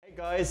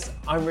Guys,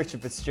 I'm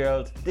Richard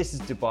Fitzgerald. This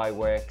is Dubai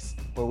Works,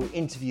 where we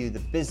interview the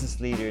business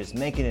leaders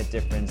making a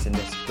difference in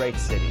this great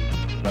city.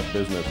 That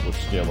business with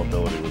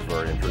scalability was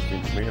very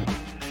interesting to me.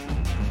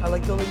 I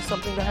like building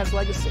something that has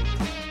legacy.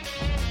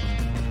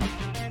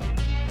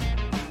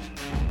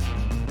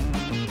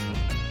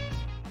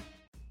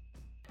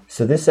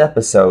 So this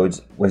episode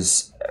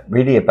was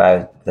really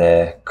about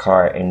the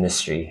car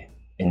industry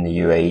in the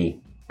UAE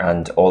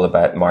and all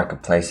about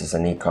marketplaces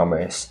and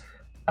e-commerce.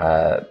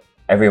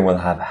 Everyone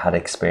will have had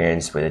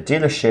experience with a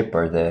dealership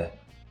or the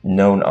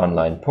known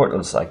online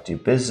portals like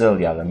Dubizzle,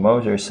 Yalla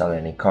Motors, Sell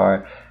Any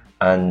Car,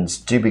 and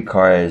Dubi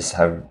Cars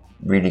have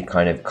really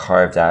kind of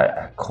carved out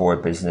a core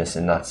business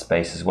in that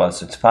space as well.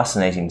 So it's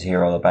fascinating to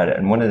hear all about it.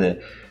 And one of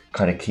the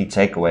kind of key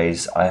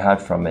takeaways I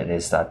had from it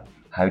is that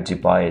how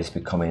Dubai is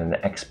becoming an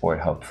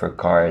export hub for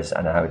cars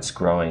and how it's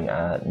growing,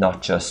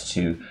 not just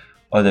to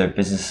other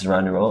businesses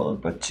around the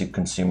world, but to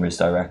consumers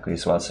directly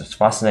as well. So it's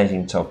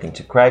fascinating talking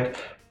to Craig.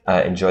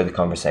 Enjoy the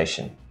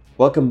conversation.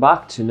 Welcome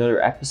back to another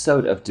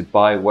episode of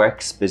Dubai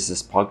Works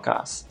Business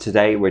Podcast.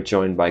 Today we're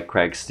joined by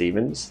Craig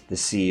Stevens, the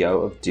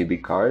CEO of Dubi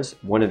Cars,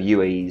 one of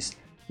UAE's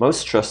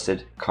most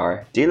trusted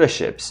car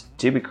dealerships.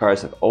 Dubi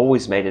Cars have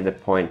always made it a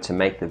point to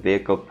make the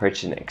vehicle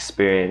purchasing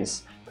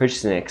experience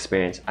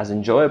as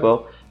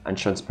enjoyable and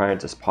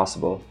transparent as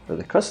possible for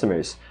the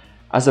customers.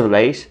 As of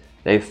late,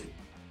 they've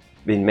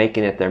been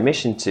making it their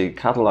mission to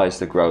catalyze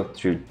the growth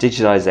through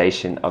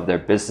digitalization of their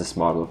business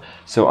model.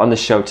 So on the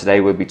show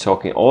today, we'll be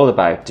talking all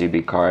about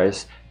Dubi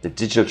Cars, the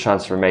digital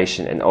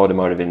transformation in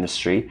automotive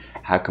industry,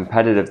 how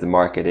competitive the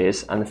market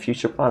is, and the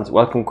future plans.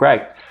 Welcome,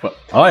 Craig. Well,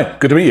 hi,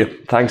 good to meet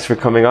you. Thanks for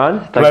coming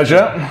on.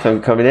 Pleasure.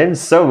 For coming in.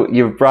 So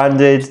you've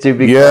branded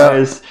Dubi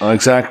Cars. Yeah,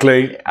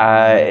 exactly.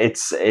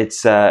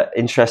 It's an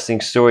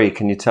interesting story.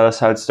 Can you tell us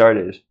how it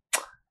started?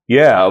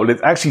 Yeah, well, it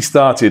actually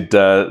started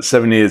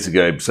 7 years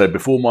ago, so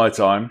before my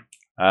time.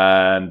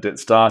 And it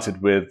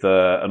started with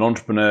an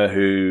entrepreneur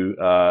who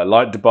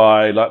liked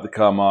Dubai, liked the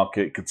car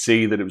market, could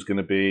see that it was going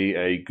to be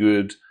a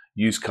good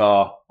used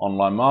car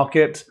online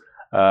market,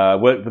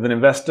 worked with an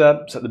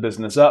investor, set the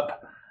business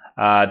up,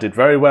 did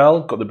very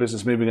well, got the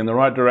business moving in the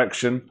right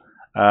direction.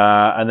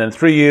 And then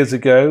 3 years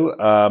ago,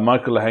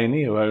 Michael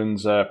Lahaney, who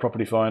owns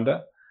Property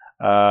Finder,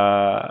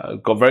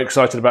 got very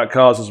excited about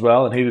cars as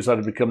well, and he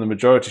decided to become the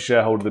majority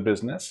shareholder of the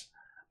business.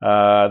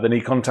 Then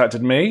he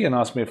contacted me and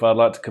asked me if I'd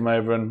like to come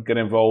over and get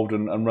involved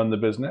and run the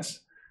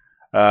business.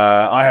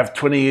 I have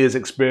 20 years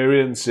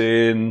experience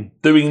in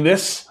doing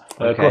this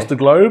across the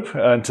globe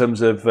in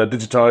terms of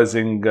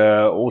digitizing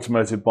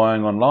automotive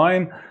buying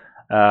online.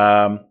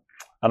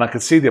 And I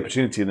could see the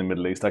opportunity in the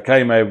Middle East. I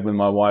came over with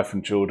my wife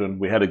and children.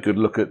 We had a good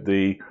look at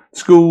the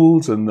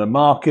schools and the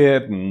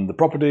market and the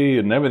property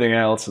and everything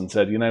else and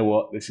said, you know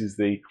what, this is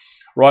the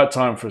right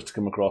time for us to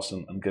come across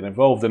and get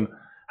involved. And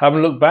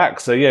haven't looked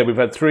back. So yeah, we've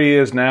had 3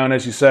 years now. And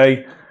as you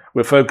say,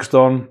 we're focused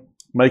on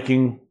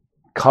making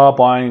car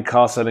buying,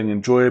 car selling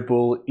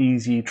enjoyable,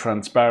 easy,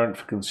 transparent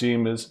for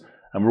consumers.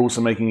 And we're also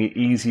making it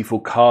easy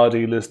for car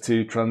dealers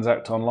to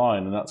transact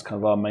online. And that's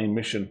kind of our main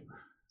mission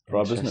for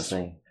our business.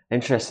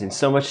 Interesting.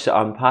 So much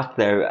to unpack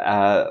there.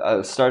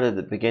 I'll start at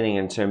the beginning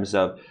in terms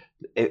of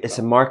it's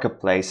a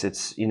marketplace.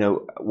 It's, you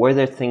know, were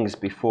there things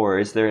before?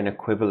 Is there an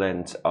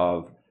equivalent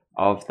of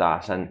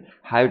that? And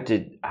how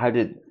did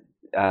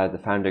the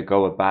founder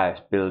go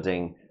about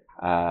building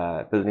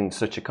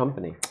such a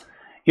company?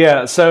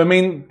 Yeah, so I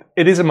mean,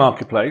 it is a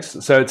marketplace.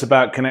 So it's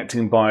about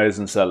connecting buyers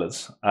and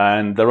sellers.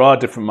 And there are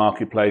different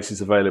marketplaces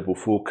available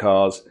for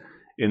cars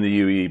in the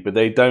UAE, but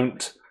they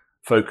don't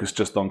focus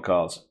just on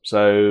cars.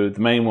 So the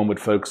main one would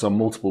focus on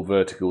multiple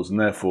verticals, and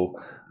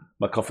therefore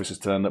my coffee's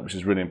just turned up, which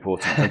is really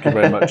important. Thank you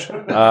very much.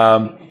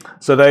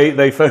 So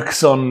they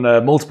focus on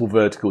multiple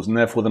verticals, and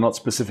therefore they're not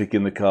specific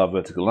in the car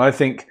vertical. And I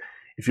think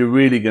if you're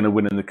really going to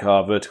win in the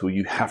car vertical,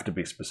 you have to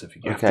be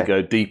specific. You have to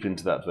go deep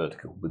into that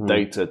vertical with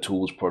data,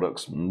 tools,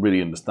 products, and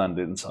really understand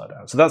it inside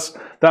out. So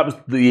that was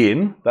the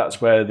in. That's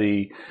where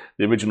the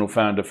original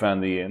founder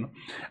found the in.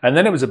 And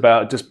then it was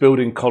about just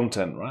building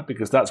content, right?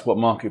 Because that's what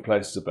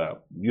marketplace is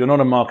about. You're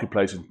not a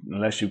marketplace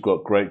unless you've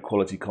got great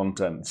quality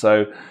content.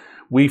 So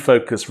we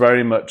focus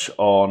very much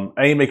on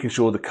making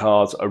sure the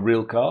cars are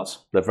real cars,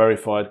 they're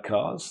verified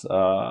cars.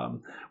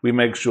 We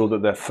make sure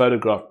that they're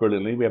photographed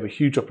brilliantly. We have a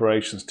huge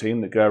operations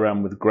team that go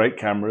around with great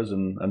cameras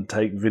and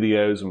take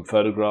videos and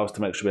photographs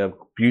to make sure we have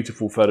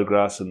beautiful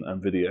photographs and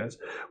videos.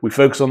 We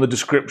focus on the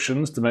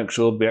descriptions to make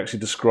sure we actually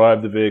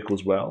describe the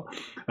vehicles well.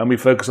 And we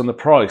focus on the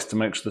price to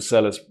make sure the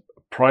seller's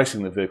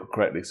pricing the vehicle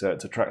correctly so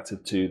it's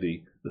attractive to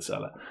the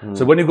seller.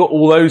 So when you've got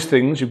all those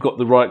things, you've got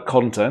the right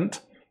content,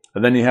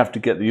 and then you have to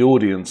get the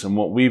audience. And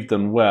what we've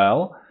done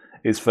well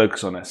is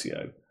focus on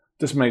SEO.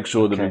 Just make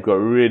sure that we've got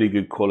really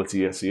good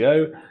quality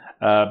SEO.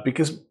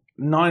 Because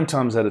 9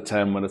 times out of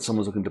 10, when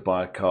someone's looking to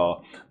buy a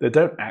car, they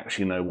don't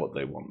actually know what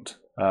they want.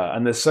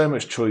 And there's so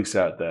much choice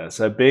out there.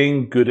 So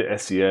being good at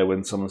SEO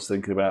when someone's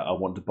thinking about, I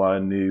want to buy a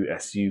new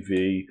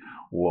SUV,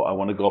 or I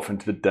want to go off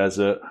into the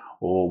desert,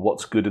 or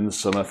what's good in the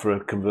summer for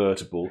a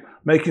convertible,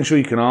 making sure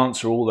you can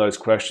answer all those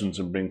questions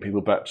and bring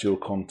people back to your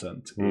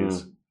content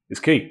is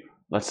key.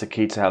 That's the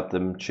key to help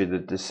them through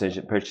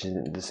the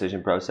purchasing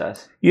decision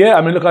process. Yeah,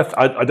 I mean, look,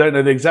 I don't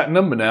know the exact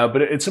number now,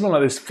 but it's something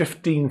like this: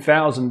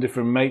 15,000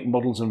 different make,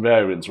 models, and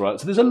variants, right?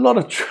 So there's a lot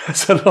of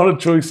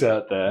choice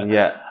out there.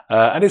 Yeah,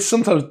 and it's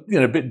sometimes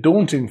a bit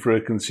daunting for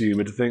a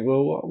consumer to think,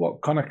 well,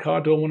 what kind of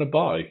car do I want to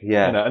buy?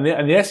 Yeah, and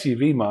the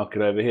SUV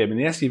market over here. I mean,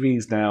 the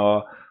SUVs now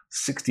are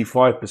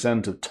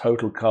 65% of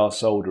total cars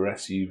sold are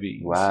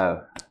SUVs.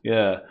 Wow.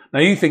 Yeah. Now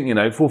you think,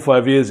 4 or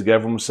 5 years ago,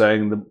 everyone was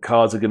saying the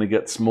cars are going to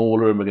get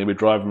smaller and we're going to be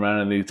driving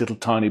around in these little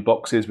tiny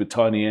boxes with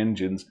tiny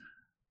engines.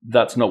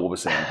 That's not what we're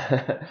saying.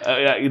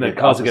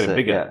 Cars are getting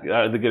bigger.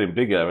 Yeah. They're getting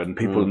bigger, and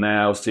people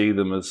now see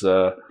them as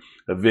a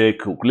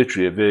vehicle,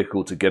 literally a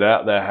vehicle to get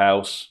out their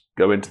house,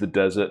 go into the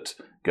desert,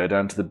 go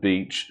down to the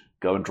beach,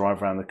 go and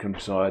drive around the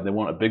countryside. They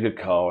want a bigger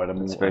car.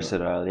 And it's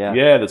versatile, yeah.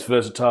 Yeah, that's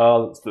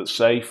versatile, that's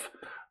safe.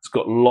 It's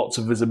got lots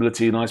of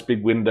visibility, nice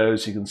big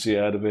windows you can see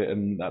out of it,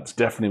 and that's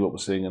definitely what we're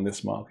seeing in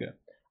this market.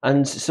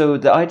 And so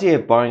the idea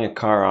of buying a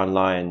car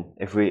online,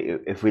 if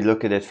we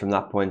look at it from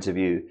that point of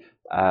view,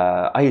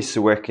 I used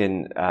to work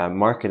in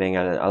marketing,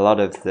 and a lot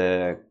of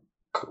the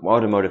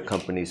automotive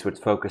companies would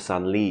focus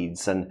on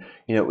leads, and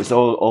it was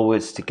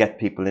always to get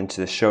people into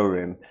the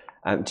showroom.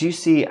 Do you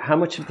see how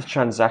much of the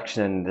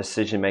transaction and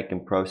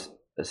decision-making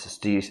process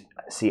do you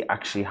see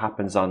actually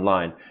happens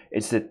online?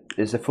 Is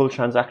the full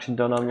transaction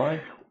done online?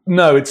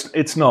 No,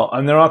 it's not.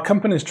 And there are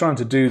companies trying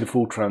to do the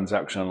full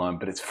transaction online,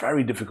 but it's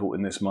very difficult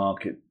in this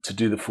market to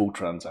do the full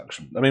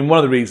transaction. I mean, one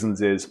of the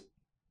reasons is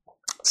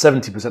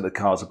 70% of the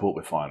cars are bought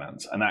with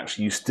finance, and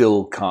actually you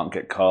still can't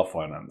get car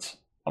finance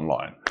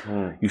online.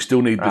 You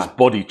still need this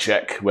body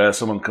check where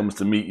someone comes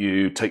to meet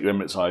you, take your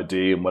Emirates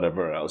ID and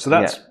whatever else. So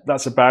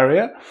that's a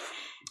barrier.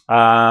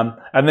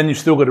 And then you've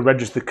still got to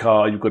register the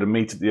car, you've got to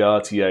meet at the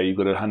RTA, you've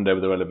got to hand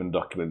over the relevant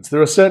documents.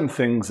 There are certain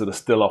things that are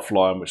still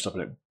offline which stop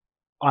it.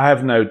 I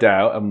have no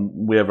doubt, and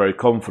we are very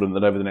confident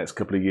that over the next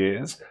couple of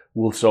years,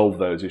 we'll solve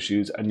those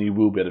issues and you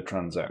will be able to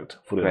transact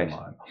fully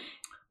online.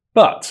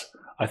 But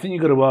I think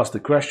you've got to ask the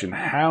question,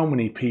 how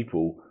many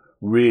people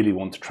really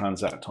want to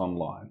transact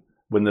online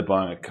when they're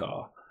buying a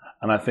car?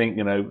 And I think,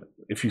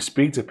 if you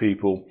speak to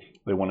people,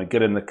 they want to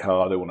get in the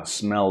car, they want to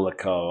smell the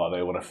car,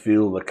 they want to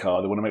feel the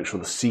car, they want to make sure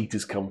the seat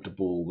is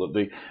comfortable,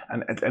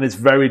 and it's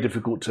very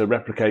difficult to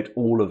replicate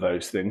all of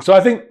those things. So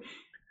I think,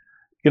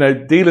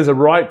 dealers are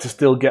right to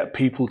still get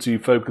people to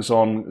focus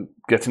on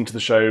getting to the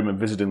showroom and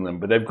visiting them,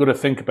 but they've got to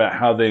think about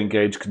how they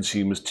engage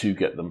consumers to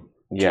get them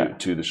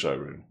to the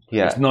showroom.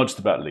 Yeah. It's not just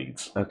about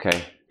leads.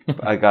 Okay,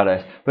 I got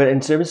it. But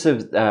in terms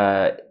of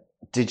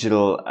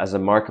digital as a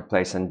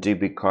marketplace and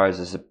Doobie Cars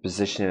as a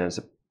positioning as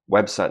a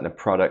website and a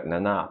product and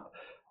an app,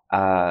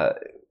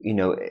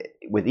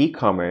 with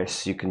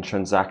e-commerce, you can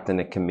transact and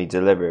it can be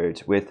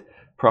delivered. With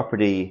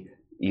property,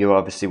 you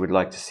obviously would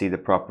like to see the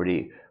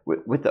property.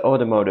 With the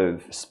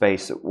automotive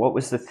space, what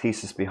was the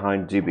thesis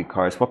behind Doobie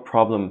Cars? What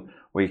problem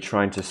were you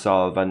trying to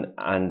solve,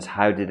 and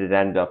how did it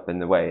end up in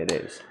the way it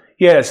is?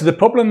 Yeah, so the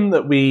problem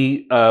that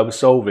we were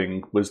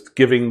solving was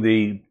giving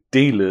the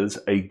dealers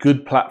a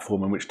good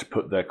platform in which to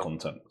put their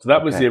content. So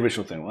that was the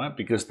original thing, right?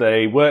 Because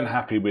they weren't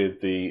happy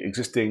with the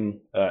existing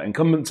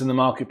incumbents in the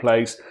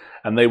marketplace,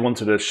 and they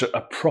wanted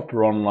a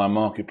proper online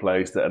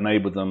marketplace that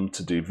enabled them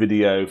to do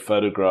video,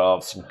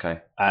 photographs,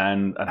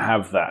 and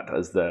have that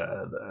as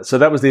their. So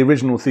that was the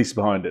original thesis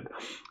behind it.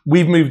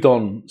 We've moved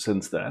on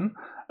since then.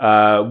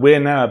 We're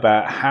now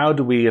about how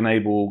do we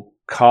enable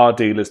car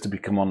dealers to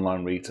become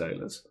online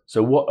retailers.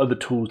 So what other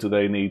tools do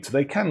they need so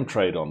they can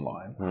trade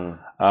online?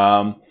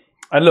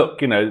 And look,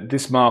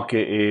 this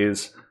market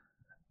is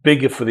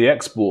bigger for the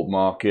export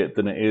market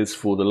than it is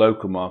for the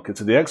local market.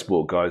 So the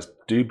export guys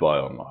do buy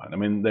online. I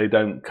mean, they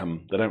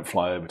don't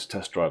fly over to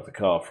test drive the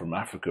car from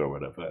Africa or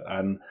whatever.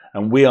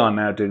 And we are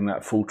now doing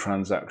that full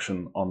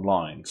transaction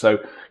online. So,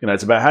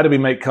 it's about how do we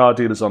make car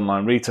dealers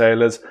online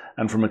retailers,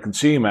 and from a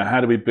consumer,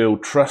 how do we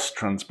build trust,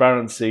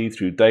 transparency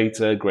through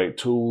data, great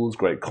tools,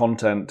 great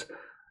content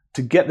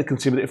to get the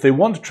consumer, if they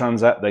want to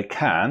transact, they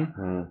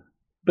can.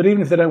 But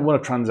even if they don't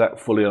want to transact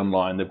fully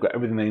online, they've got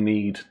everything they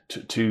need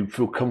to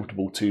feel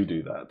comfortable to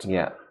do that.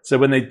 Yeah. So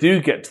when they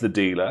do get to the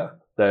dealer,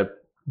 they're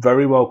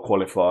very well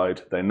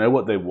qualified. They know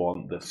what they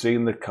want. They've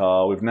seen the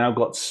car. We've now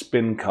got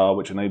Spin Car,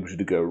 which enables you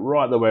to go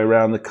right the way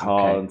around the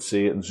car and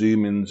see it and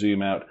zoom in,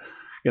 zoom out.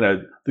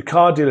 The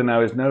car dealer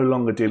now is no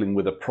longer dealing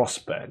with a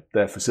prospect.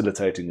 They're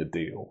facilitating a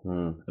deal.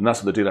 And that's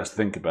what the dealer has to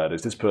think about,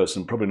 is this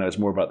person probably knows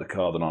more about the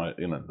car than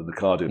the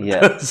car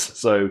dealer does.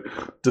 So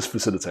just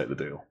facilitate the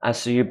deal. And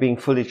so you're being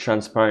fully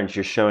transparent.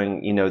 You're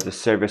showing, the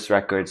service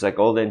records, like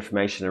all the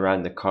information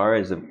around the car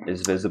is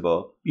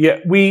visible. Yeah,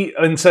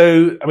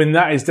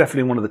 that is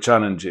definitely one of the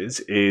challenges,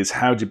 is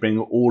how do you bring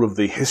all of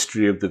the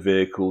history of the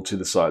vehicle to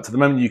the site? So at the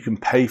moment you can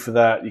pay for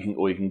that,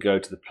 or you can go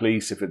to the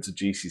police if it's a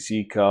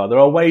GCC car. There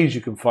are ways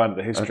you can find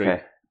the history,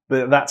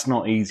 but that's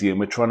not easy, and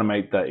we're trying to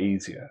make that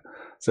easier.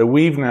 So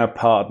we've now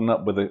partnered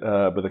up with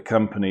a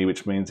company,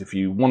 which means if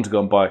you want to go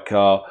and buy a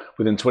car,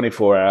 within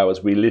 24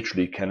 hours, we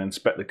literally can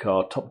inspect the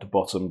car top to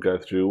bottom, go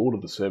through all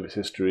of the service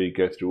history,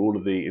 go through all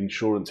of the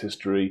insurance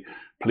history,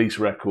 police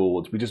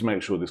records. We just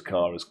make sure this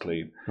car is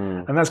clean.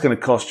 And that's going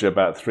to cost you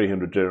about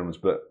 300 dirhams,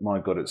 but my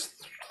God, it's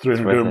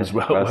 300 dirhams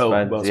well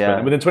spent.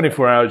 And within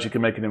 24 hours, you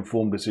can make an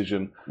informed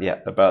decision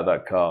about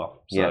that car.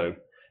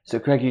 So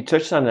Craig, you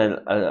touched on, and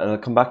I'll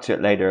come back to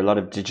it later, a lot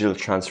of digital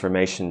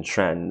transformation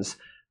trends.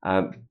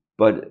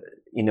 But,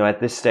 you know, at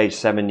this stage,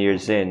 7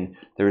 years in,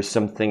 there are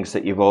some things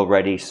that you've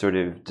already sort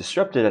of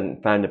disrupted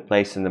and found a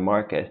place in the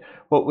market.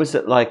 What was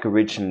it like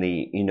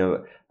originally? You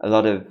know, a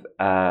lot of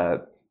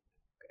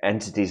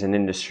entities and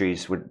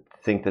industries would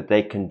think that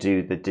they can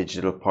do the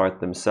digital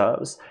part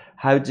themselves.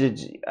 How did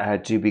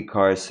Juby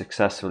Cars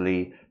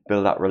successfully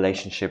build that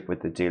relationship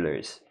with the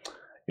dealers?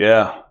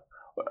 Yeah,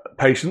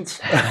 patience.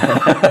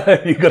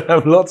 You've got to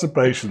have lots of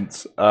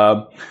patience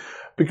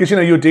because, you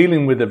know, you're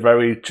dealing with a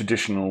very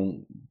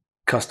traditional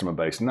customer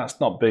base, and that's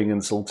not being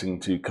insulting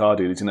to car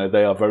dealers. You know,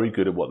 they are very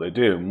good at what they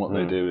do, and what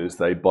they do is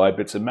they buy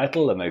bits of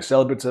metal and they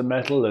sell bits of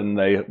metal and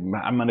they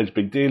manage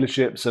big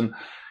dealerships. And,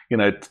 you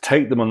know, to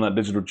take them on that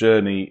digital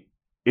journey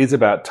is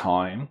about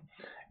time.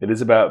 It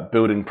is about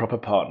building proper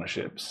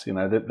partnerships. You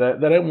know,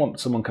 they don't want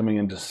someone coming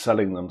in just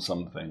selling them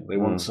something. They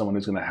want someone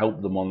who's going to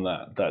help them on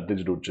that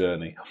digital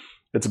journey.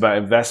 It's about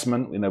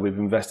investment. You know, we've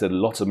invested a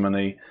lot of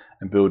money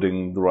in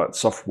building the right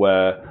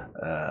software,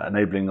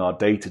 enabling our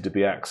data to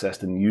be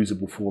accessed in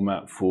usable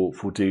format for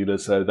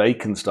dealers so they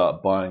can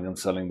start buying and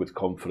selling with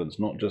confidence,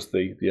 not just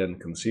the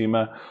end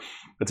consumer.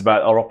 It's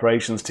about our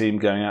operations team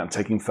going out and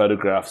taking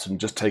photographs and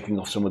just taking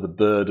off some of the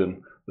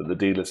burden that the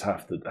dealers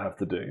have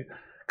to do.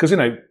 Because, you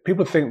know,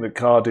 people think that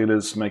car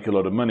dealers make a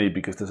lot of money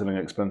because they're selling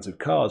expensive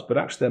cars, but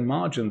actually their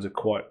margins are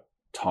quite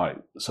tight.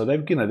 So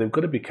they've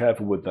got to be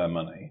careful with their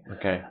money.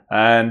 Okay.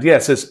 And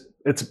yes, it's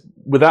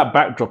with that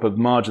backdrop of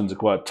margins are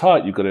quite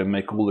tight. You've got to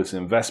make all this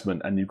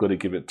investment and you've got to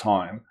give it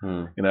time.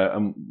 You know,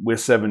 and we're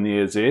 7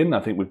 years in. I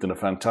think we've done a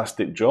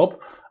fantastic job,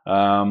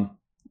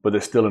 but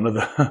there's still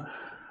another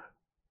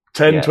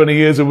 10, 20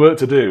 years of work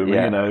to do. I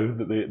mean, you know,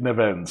 it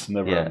never ends.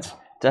 Never ends.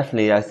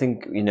 Definitely. I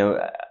think, you know,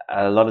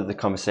 a lot of the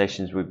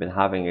conversations we've been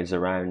having is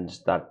around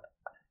that,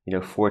 you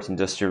know, fourth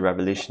industrial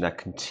revolution, that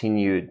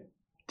continued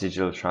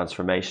digital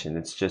transformation.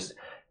 It's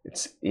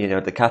you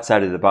know, the cat's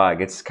out of the bag.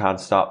 It can't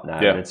stop now.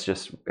 And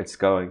it's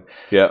going.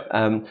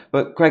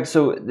 But Craig,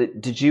 so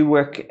did you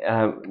work,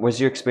 was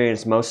your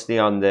experience mostly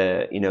on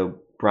the, you know,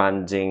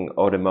 branding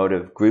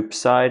automotive group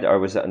side, or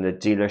was it on the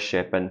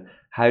dealership? And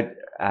how,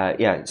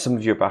 some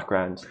of your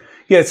background.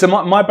 Yeah, so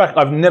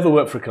I've never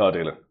worked for a car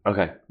dealer.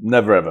 Okay.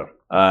 Never ever.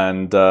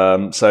 And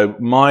so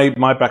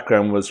my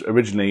background was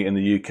originally in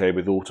the UK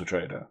with Auto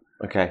Trader.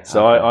 Okay.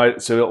 So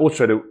so Auto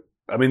Trader,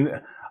 I mean,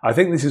 I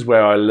think this is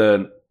where I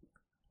learned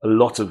a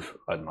lot of,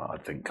 I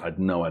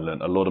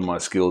learned a lot of my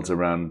skills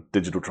around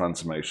digital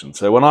transformation.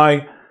 So when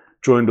I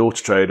joined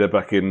Auto Trader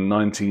back in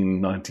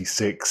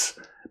 1996,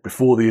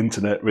 before the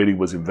internet really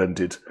was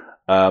invented,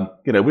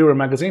 you know, we were a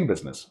magazine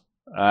business.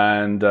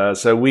 And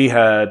so we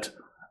had,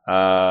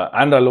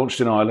 and I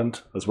launched in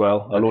Ireland as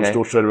well. I launched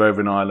Auto Trader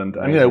over in Ireland.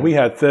 And, you know, we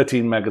had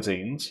 13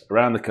 magazines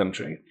around the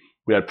country.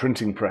 We had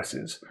printing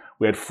presses.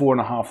 We had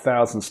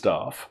 4,500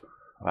 staff.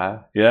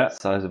 Wow. Yeah.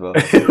 Sizable.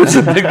 It was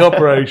a big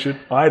operation.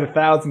 I had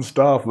 1,000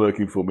 staff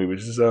working for me,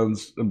 which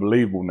sounds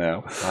unbelievable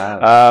now.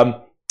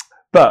 Wow.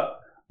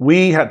 But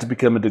we had to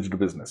become a digital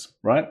business,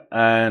 right?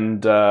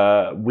 And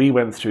we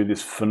went through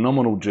this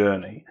phenomenal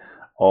journey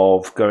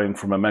of going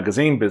from a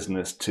magazine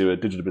business to a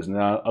digital business.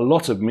 Now, a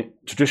lot of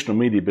traditional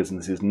media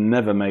businesses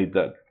never made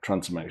that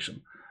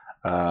transformation.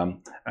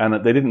 And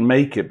they didn't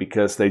make it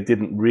because they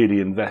didn't really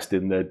invest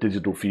in their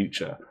digital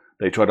future.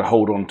 They tried to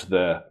hold on to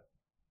their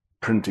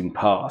printing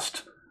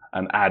past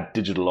and add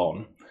digital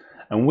on.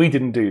 And we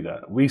didn't do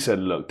that. We said,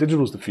 look,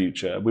 digital's the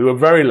future. We were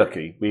very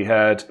lucky. We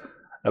had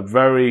a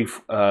very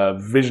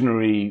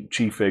visionary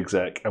chief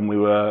exec, and we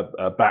were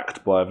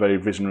backed by a very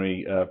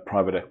visionary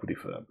private equity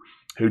firm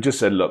who just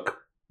said, look,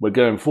 we're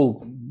going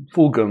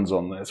full guns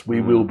on this.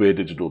 We will be a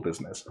digital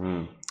business.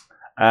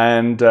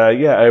 And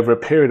over a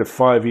period of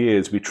 5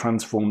 years, we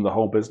transformed the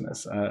whole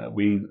business.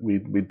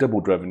 We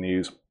doubled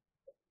revenues.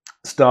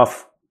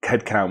 Staff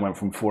headcount went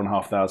from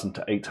 4,500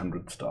 to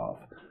 800 staff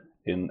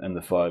in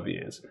the 5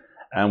 years.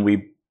 And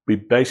we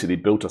basically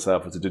built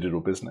ourselves as a digital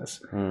business.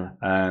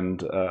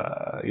 And,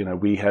 you know,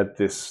 we had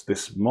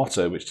this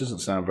motto, which doesn't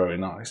sound very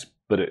nice,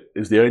 but it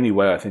is the only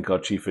way I think our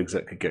chief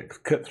exec could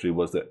get cut through,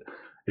 was that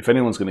if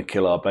anyone's going to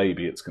kill our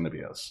baby, it's going to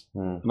be us.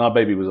 And our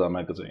baby was our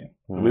magazine.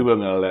 And we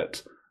weren't going to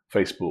let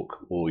Facebook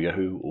or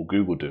Yahoo or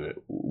Google do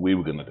it. We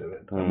were going to do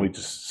it. And we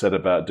just set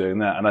about doing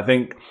that. And I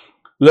think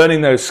learning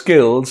those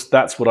skills,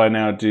 that's what I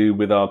now do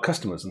with our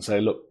customers, and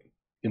say, look,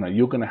 you know,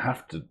 you're going to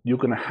have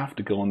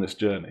to go on this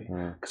journey,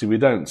 because if you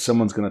don't,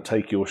 someone's going to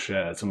take your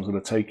share, someone's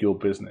going to take your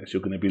business,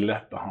 you're going to be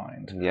left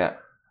behind.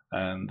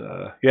 And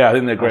I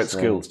think they're great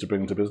skills to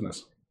bring to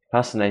business.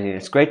 Fascinating.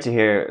 It's great to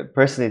hear.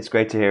 Personally, it's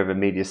great to hear of a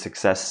media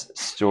success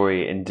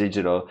story in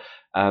digital.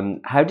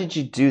 How did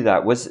you do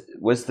that?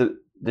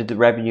 Did the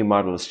revenue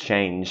models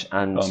change?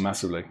 And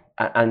massively.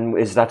 And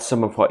is that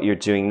some of what you're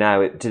doing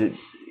now?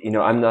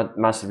 I'm not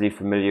massively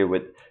familiar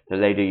with the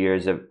later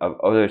years of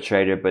Auto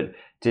Trader, but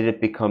did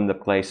it become the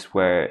place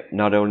where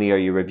not only are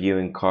you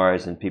reviewing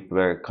cars and people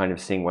are kind of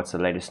seeing what's the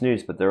latest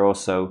news, but they're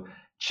also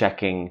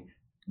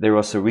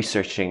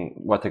researching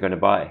what they're going to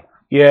buy?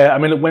 Yeah, I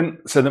mean,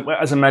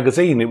 as a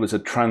magazine, it was a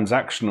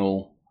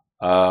transactional,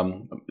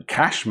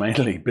 cash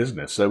mainly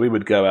business. So we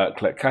would go out,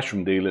 collect cash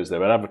from dealers, they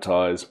would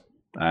advertise,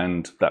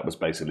 and that was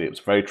basically, it was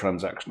very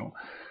transactional.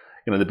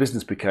 The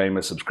business became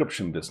a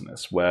subscription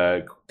business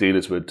where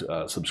dealers would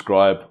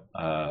subscribe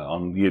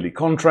on yearly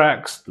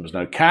contracts. There was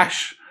no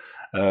cash.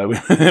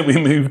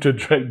 We moved to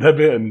direct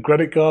debit and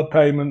credit card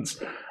payments.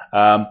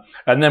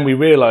 And then we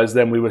realized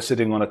then we were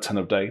sitting on a ton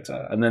of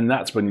data. And then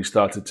that's when you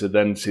started to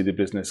then see the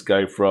business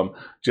go from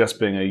just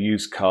being a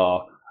used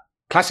car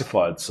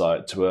classified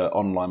site to an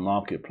online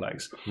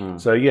marketplace.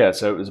 So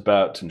it was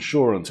about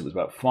insurance, it was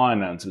about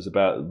finance, it was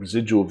about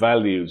residual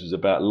values, it was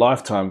about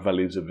lifetime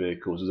values of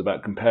vehicles, it was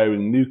about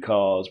comparing new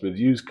cars with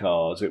used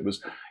cars. It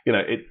was,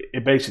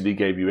 it basically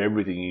gave you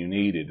everything you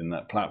needed in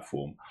that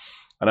platform.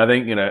 And I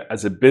think,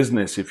 as a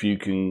business, if you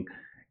can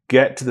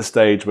get to the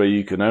stage where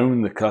you can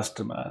own the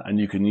customer and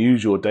you can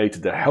use your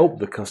data to help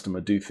the customer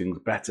do things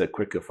better,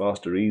 quicker,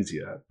 faster,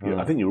 easier,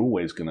 I think you're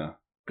always gonna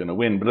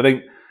win. But I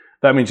think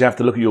that means you have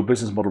to look at your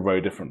business model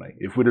very differently.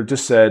 If we'd have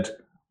just said,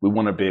 we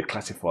want to be a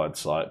classified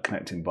site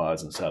connecting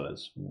buyers and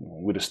sellers,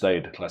 we'd have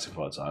stayed a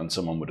classified site and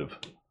someone would have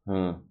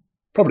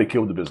probably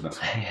killed the business.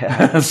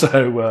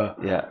 So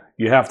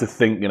you have to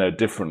think,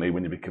 differently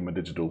when you become a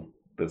digital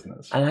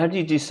business. And how do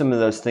you do some of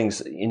those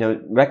things,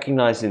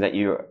 recognizing that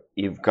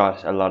you've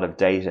got a lot of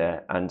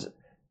data and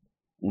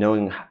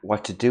knowing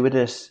what to do with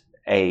it,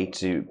 A,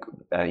 to,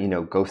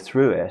 go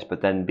through it,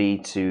 but then B,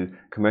 to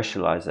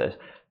commercialize it?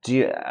 Do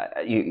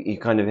you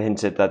kind of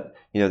hinted that,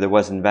 there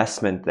was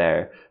investment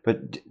there,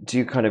 but do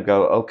you kind of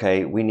go,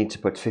 okay, we need to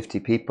put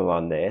 50 people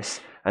on this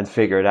and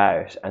figure it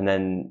out and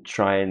then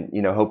try and,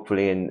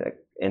 hopefully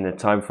in a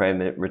time frame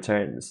it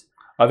returns?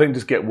 I think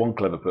just get one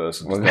clever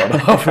person to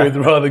start off with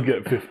rather than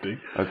get 50.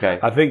 Okay.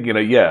 I think,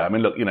 I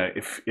mean, look,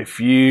 if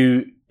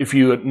you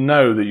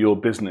know that your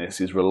business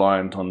is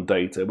reliant on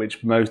data,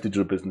 which most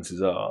digital businesses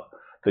are,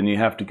 then you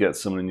have to get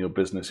someone in your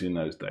business who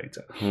knows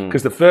data.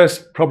 Because the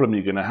first problem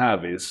you're going to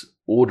have is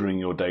ordering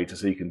your data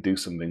so you can do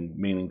something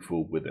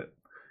meaningful with it.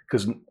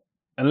 Because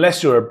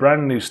unless you're a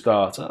brand new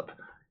startup,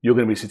 you're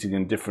going to be sitting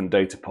in different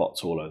data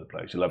pots all over the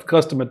place. You'll have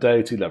customer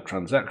data, you'll have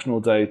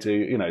transactional data,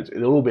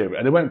 it'll all be,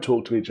 and they won't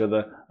talk to each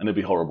other and it'll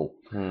be horrible.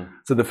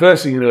 So the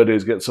first thing you need to do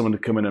is get someone to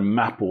come in and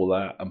map all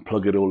that and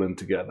plug it all in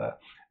together.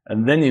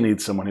 And then you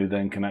need someone who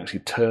then can actually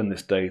turn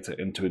this data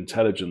into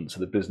intelligence so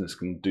the business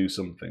can do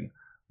something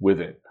with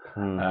it.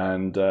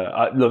 And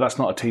look, that's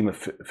not a team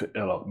of,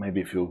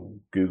 maybe if you're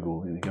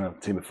Google, you can have a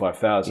team of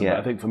 5,000.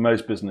 I think for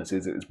most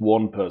businesses, it's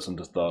one person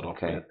to start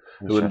off with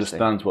who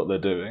understands what they're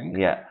doing.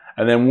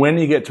 And then when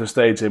you get to a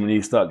stage when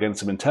you start getting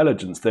some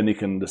intelligence, then you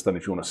can understand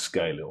if you want to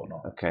scale it or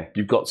not.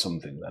 You've got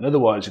something then.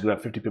 Otherwise, you could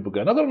have 50 people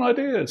going, I've got an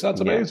idea. It sounds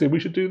amazing. We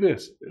should do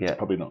this. It's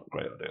probably not a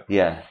great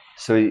idea.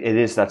 So it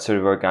is that sort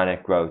of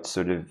organic growth,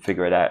 sort of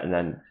figure it out and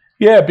then...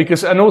 Yeah,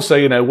 because, and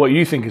also, what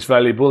you think is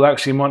valuable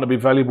actually might not be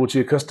valuable to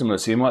your customer.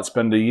 So you might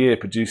spend a year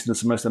producing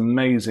this most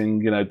amazing,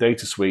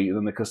 data suite, and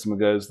then the customer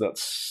goes,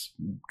 that's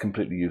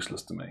completely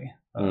useless to me.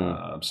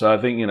 So I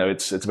think,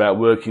 it's about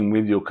working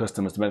with your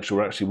customers to make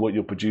sure actually what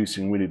you're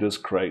producing really does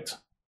create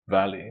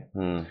value.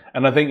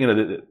 And I think,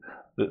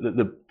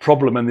 the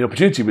problem and the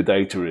opportunity with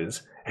data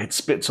is it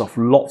spits off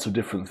lots of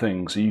different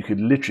things. So you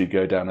could literally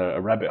go down a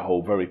rabbit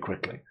hole very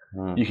quickly.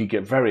 You could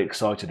get very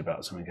excited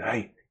about something and go,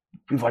 hey,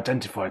 we've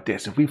identified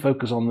this. If we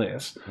focus on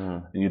this,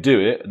 and you do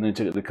it, and then you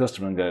take it to the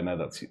customer and go, no,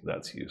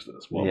 that's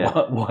useless.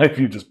 Why have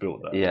you just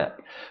built that?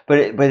 But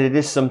it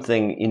is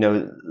something,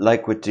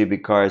 like with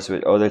DB Cars,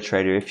 with Auto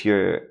Trader, if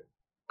your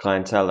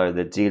clientele are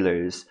the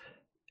dealers,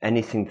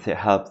 anything to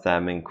help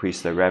them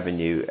increase their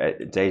revenue,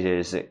 data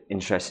is an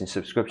interesting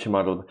subscription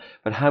model.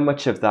 But how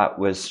much of that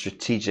was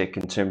strategic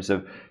in terms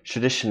of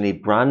traditionally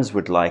brands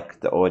would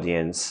like the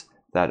audience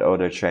that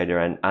Auto Trader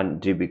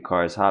and DB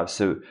Cars have?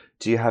 So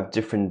do you have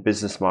different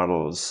business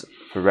models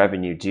for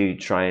revenue? Do you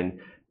try and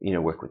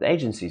work with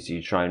agencies? Do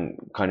you try and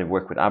kind of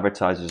work with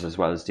advertisers as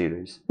well as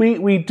dealers?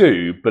 We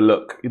do, but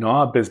look,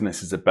 our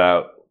business is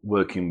about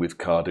working with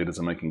car dealers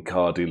and making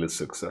car dealers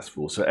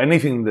successful. So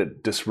anything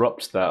that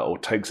disrupts that or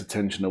takes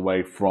attention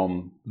away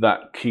from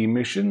that key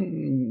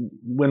mission,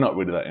 we're not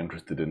really that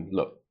interested in.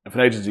 Look, if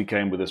an agency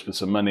came with us with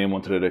some money and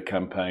wanted to do a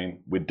campaign,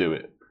 we'd do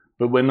it.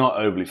 But we're not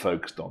overly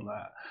focused on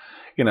that.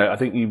 I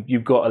think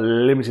you've got a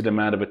limited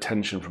amount of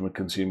attention from a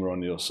consumer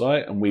on your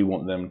site, and we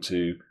want them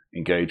to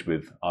engage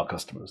with our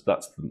customers.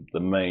 That's the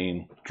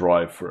main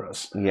drive for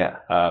us.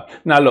 Now,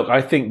 look,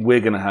 I think we're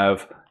going to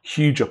have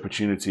huge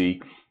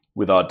opportunity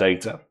with our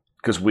data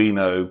because we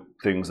know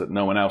things that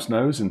no one else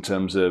knows in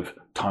terms of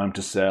time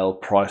to sell,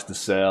 price to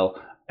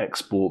sell,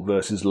 export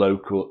versus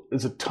local.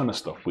 There's a ton of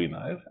stuff we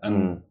know.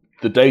 And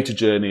the data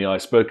journey I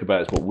spoke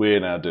about is what we're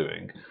now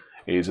doing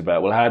is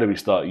about, well, how do we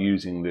start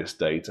using this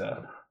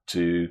data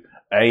to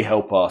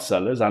help our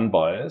sellers and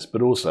buyers,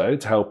 but also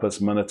to help us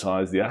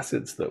monetize the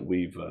assets that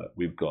we've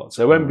got.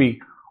 So it won't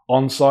be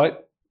on-site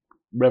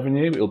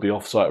revenue; it'll be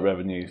off-site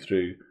revenue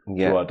through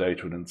our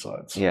data and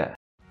insights. Yeah.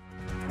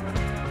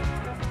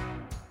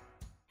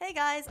 Hey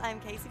guys, I'm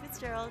Casey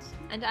Fitzgerald.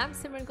 And I'm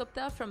Simran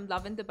Gupta from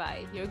Lovin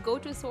Dubai, your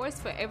go-to source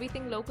for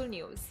everything local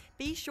news.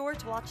 Be sure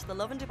to watch the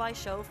Lovin Dubai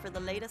show for the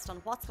latest on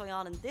what's going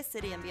on in this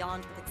city and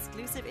beyond, with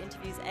exclusive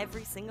interviews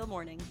every single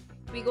morning.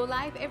 We go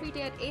live every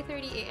day at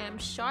 8:30 a.m.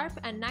 sharp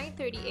and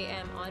 9:30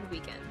 a.m. on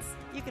weekends.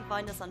 You can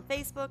find us on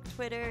Facebook,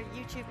 Twitter,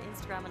 YouTube,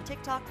 Instagram and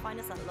TikTok. Find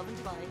us at Lovin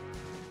Dubai.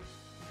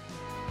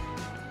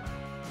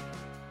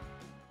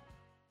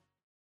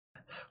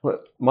 Well,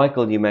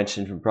 Michael, you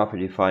mentioned from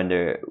Property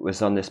Finder,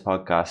 was on this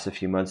podcast a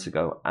few months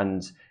ago,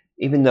 and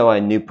even though I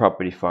knew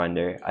Property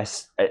Finder, I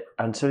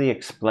until he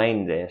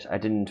explained it, I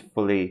didn't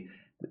fully,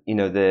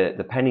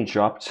 the penny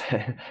dropped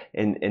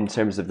in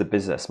terms of the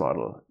business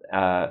model.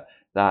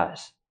 That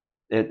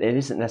it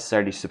isn't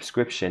necessarily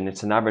subscription;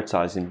 it's an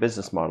advertising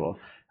business model,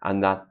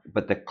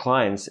 but the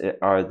clients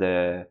are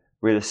the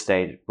real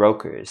estate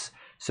brokers.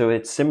 So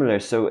it's similar.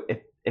 So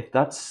if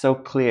that's so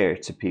clear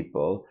to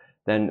people,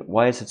 then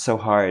why is it so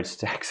hard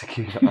to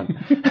execute on?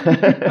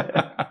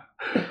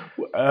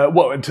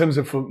 Well, in terms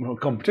of from a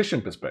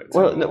competition perspective?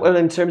 Well,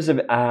 in terms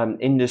of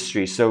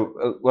industry.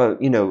 So,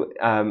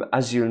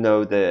 as you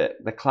know,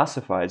 the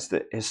classifieds,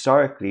 that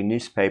historically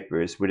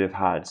newspapers would have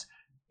had,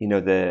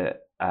 the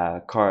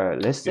car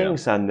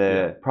listings and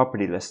the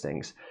property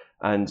listings.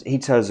 And he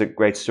tells a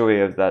great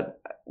story of that.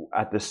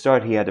 At the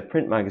start, he had a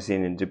print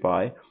magazine in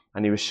Dubai,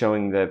 and he was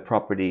showing the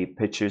property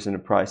pictures and the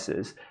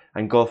prices.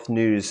 And Gulf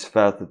News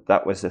felt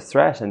that was a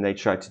threat, and they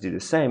tried to do the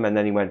same. And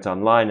then he went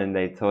online, and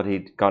they thought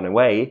he'd gone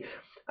away,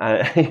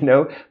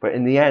 But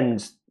in the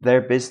end,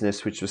 their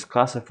business, which was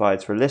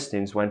classifieds for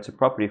listings, went to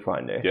Property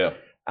Finder. Yeah.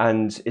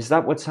 And is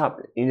that what's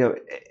happened?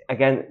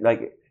 Again,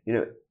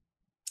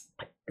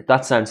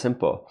 that sounds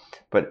simple,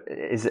 but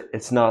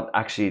it's not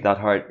actually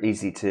that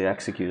easy to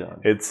execute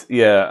on.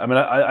 I mean,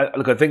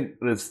 I think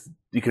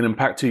you can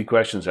unpack two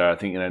questions there. I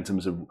think, in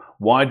terms of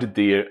why did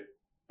the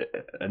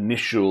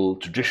initial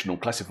traditional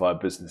classified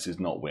businesses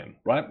not win,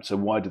 right? So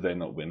why did they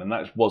not win? And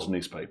that was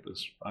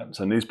newspapers, right?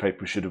 So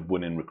newspapers should have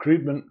won in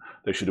recruitment,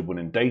 they should have won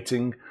in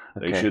dating,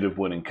 they should have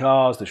won in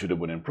cars, they should have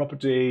won in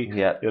property,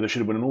 they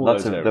should have won in all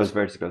those areas. Those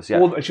verticals,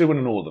 they should have won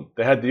in all of them.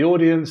 They had the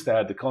audience, they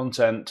had the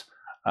content.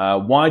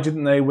 Why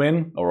didn't they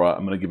win? All right,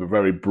 I'm going to give a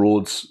very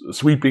broad,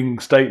 sweeping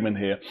statement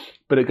here,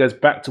 but it goes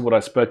back to what I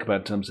spoke about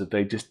in terms of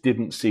they just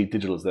didn't see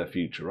digital as their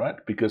future, right?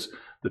 Because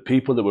the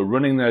people that were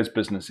running those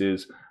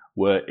businesses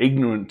were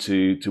ignorant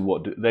to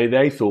what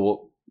they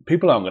thought.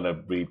 People aren't going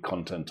to read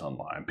content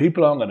online.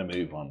 People aren't going to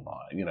move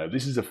online.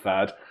 This is a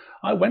fad.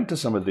 I went to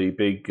some of the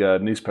big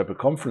newspaper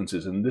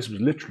conferences, and this was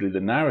literally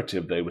the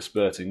narrative they were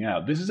spurting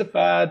out. This is a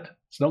fad.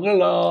 It's not going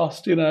to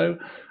last, and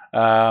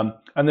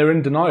they're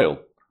in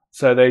denial.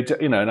 So they,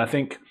 and I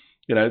think,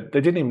 they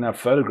didn't even have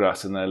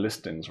photographs in their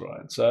listings,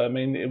 right? So I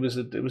mean, it was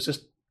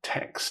just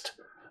text.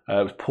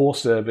 It was poor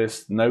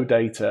service, no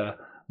data,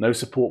 no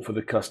support for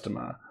the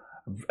customer,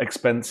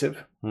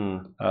 expensive,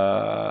 and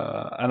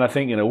I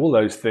think all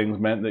those things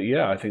meant that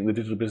I think the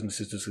digital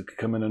businesses just could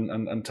come in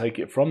and take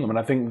it from them, and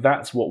I think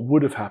that's what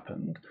would have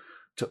happened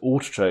to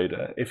Auto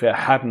Trader if it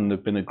hadn't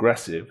have been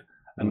aggressive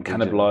and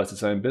cannibalized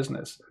its own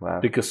business. Wow.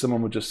 Because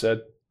someone would just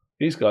said,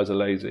 these guys are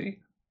lazy,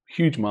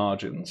 huge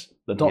margins,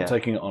 they're not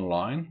taking it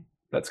online,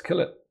 let's kill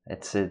it.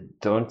 It's a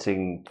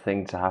daunting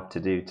thing to have to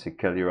do, to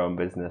kill your own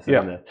business,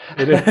 isn't it?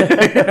 It is.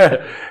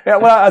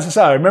 Well, as I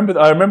say, I remember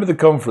the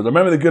conference. I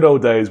remember the good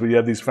old days when you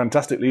had these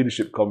fantastic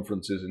leadership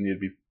conferences, and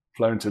you'd be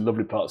flown to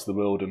lovely parts of the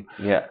world, and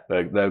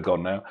they're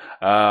gone now.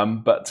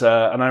 And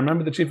I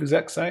remember the chief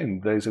exec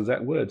saying those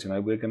exact words.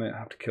 We're going to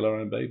have to kill our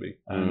own baby,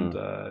 and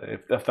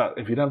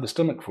if you don't have the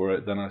stomach for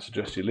it, then I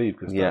suggest you leave,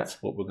 because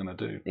that's what we're going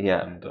to do.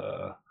 Yeah. And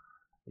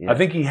I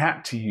think he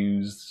had to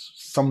use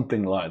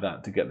something like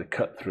that to get the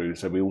cut through.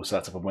 So we all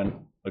sat up and went,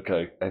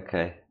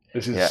 okay,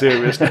 this is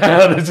serious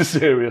now. This is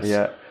serious.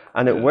 Yeah,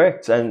 and it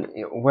worked. And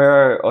where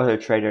are Auto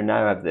Trader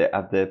now?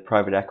 Have the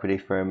private equity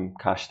firm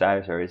cashed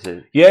out, or is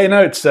it? Yeah,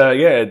 it's the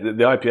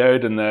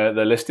IPO'd, and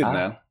they're listed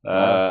now,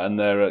 and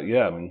they're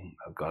I mean,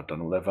 I don't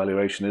know what their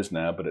valuation is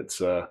now, but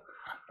it's.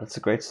 That's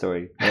a great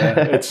story. Yeah,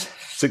 it's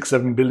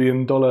 $6-7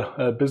 billion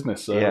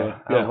business. So,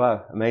 Oh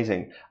wow,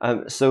 amazing.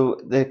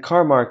 So the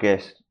car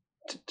market.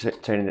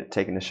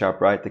 Taking a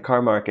sharp right, the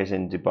car market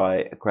in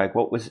Dubai, Craig,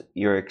 what was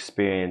your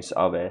experience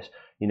of it?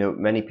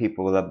 Many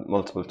people will have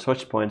multiple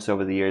touch points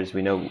over the years.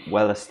 We know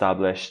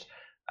well-established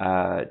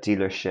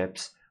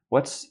dealerships.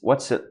 What's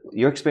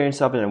your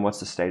experience of it, and what's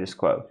the status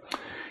quo?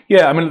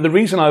 Yeah, I mean, the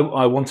reason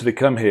I wanted to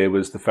come here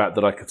was the fact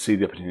that I could see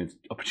the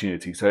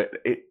opportunity. So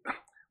it,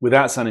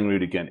 without sounding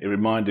rude again, it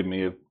reminded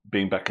me of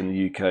being back in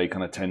the UK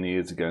kind of 10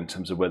 years ago in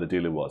terms of where the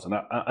dealer was. And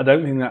I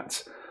don't think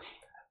that's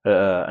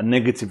a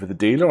negative for the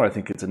dealer. I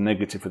think it's a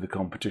negative for the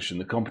competition.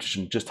 The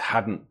competition just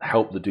hadn't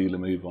helped the dealer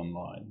move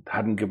online,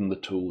 hadn't given the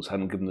tools,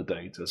 hadn't given the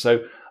data.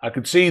 So I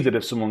could see that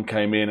if someone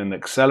came in and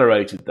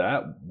accelerated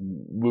that,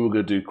 we were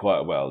going to do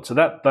quite well. So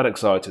that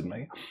excited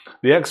me.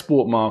 The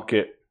export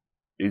market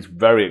is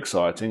very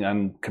exciting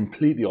and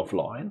completely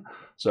offline.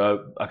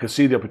 So I could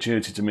see the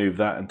opportunity to move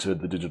that into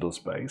the digital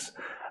space.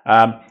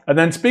 And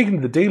then speaking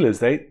to the dealers,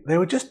 they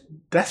were just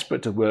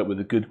desperate to work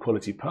with a good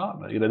quality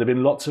partner. You know, there've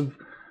been lots of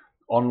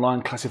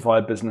online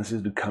classified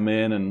businesses who come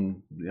in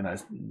and, you know,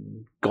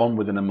 gone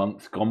within a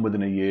month, gone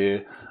within a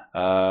year.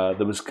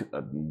 There was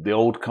the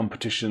old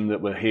competition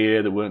that were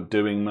here that weren't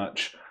doing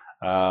much.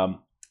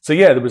 So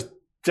yeah, there was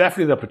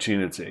definitely the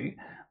opportunity.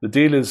 The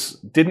dealers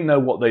didn't know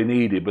what they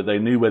needed, but they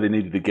knew where they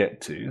needed to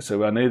get to.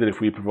 So I knew that if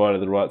we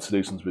provided the right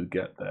solutions, we'd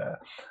get there.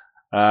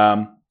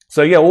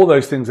 So yeah, all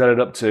those things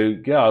added up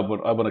to, yeah, I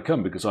want to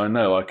come because I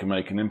know I can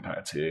make an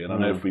impact here, and I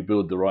know if we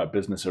build the right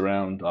business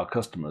around our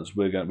customers,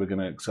 we're going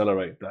to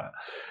accelerate that.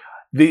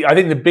 I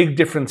think the big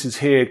differences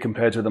here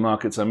compared to the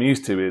markets I'm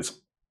used to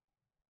is,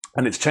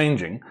 and it's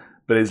changing,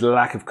 but is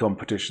lack of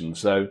competition.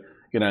 So,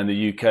 you know, in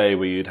the UK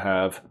where you'd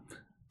have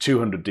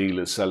 200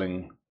 dealers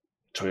selling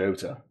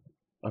Toyota,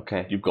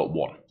 okay, you've got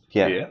one.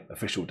 Yeah, here,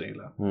 official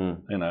dealer.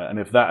 You know, and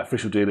if that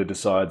official dealer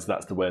decides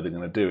that's the way they're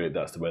going to do it,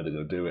 that's the way they're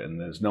going to do it, and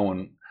there's no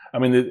one. I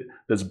mean,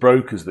 there's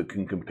brokers that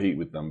can compete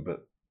with them,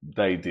 but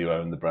they do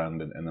own the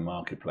brand in the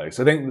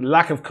marketplace. I think the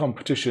lack of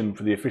competition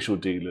for the official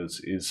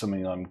dealers is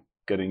something I'm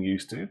getting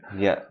used to.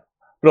 Yeah.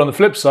 But on the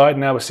flip side,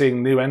 now we're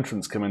seeing new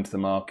entrants come into the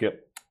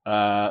market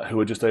who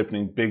are just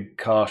opening big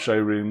car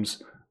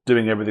showrooms,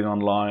 doing everything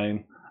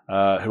online,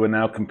 who are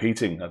now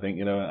competing, I think,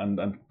 you know,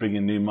 and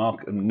bringing new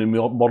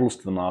models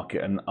to the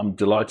market. And I'm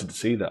delighted to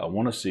see that. I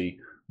want to see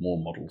more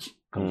models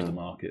come to the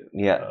market.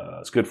 Yeah.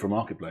 It's good for a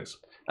marketplace.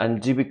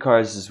 And DB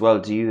Cars as well,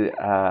 do you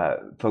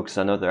focus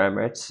on other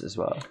Emirates as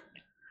well?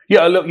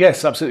 Yeah, look,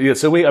 yes, absolutely. Yeah.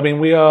 So we're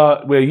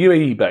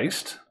UAE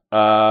based,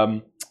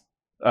 and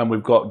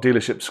we've got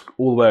dealerships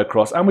all the way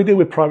across, and we deal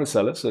with private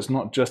sellers. So it's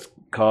not just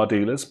car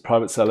dealers,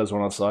 private sellers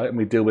on our site, and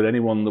we deal with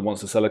anyone that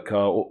wants to sell a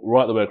car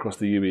right the way across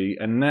the UAE.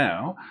 And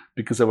now,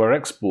 because of our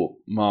export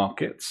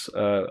markets,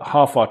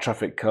 half our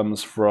traffic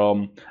comes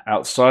from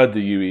outside the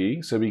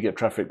UAE. So we get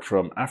traffic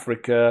from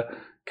Africa,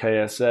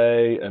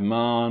 KSA,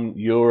 Oman,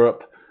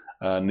 Europe,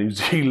 New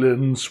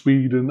Zealand,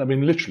 Sweden. I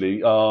mean, literally,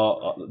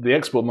 the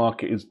export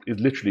market is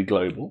literally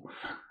global.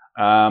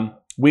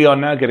 We are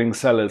now getting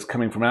sellers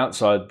coming from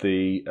outside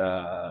the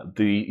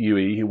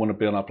UAE who want to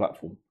be on our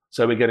platform.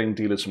 So we're getting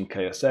dealers from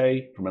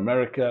KSA, from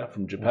America,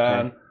 from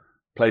Japan,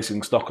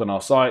 placing stock on our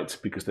site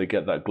because they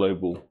get that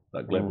global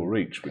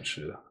reach, which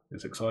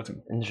is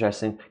exciting.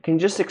 Interesting. Can you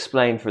just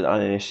explain for the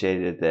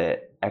uninitiated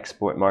the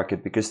export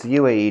market, because the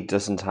UAE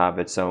doesn't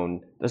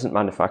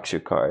manufacture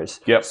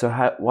cars. Yep. So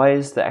why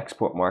is the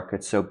export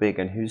market so big,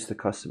 and who's the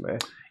customer?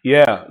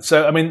 Yeah.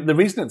 So I mean, the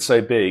reason it's so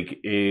big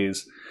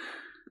is,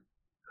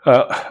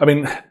 if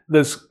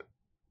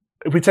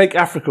we take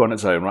Africa on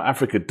its own, right?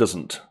 Africa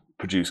doesn't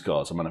produce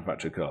cars or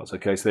manufacture cars.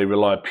 Okay, so they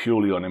rely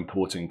purely on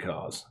importing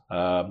cars,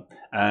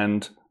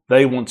 and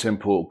they want to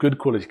import good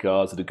quality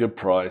cars at a good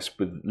price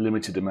with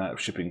limited amount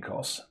of shipping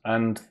costs.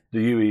 And the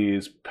UAE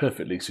is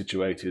perfectly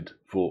situated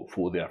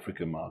for the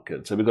African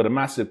market. So we've got a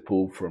massive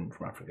pull from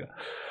Africa.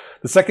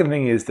 The second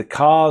thing is the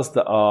cars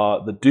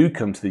that do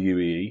come to the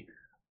UAE,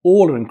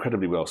 all are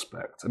incredibly well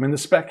spec'd. I mean, the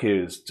spec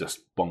here is just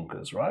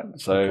bonkers, right?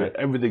 So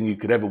everything you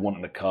could ever want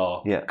in a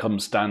car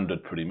comes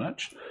standard pretty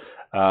much.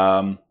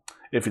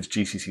 If it's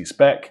GCC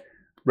spec,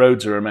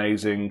 roads are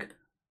amazing.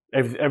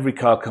 Every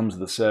car comes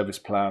with a service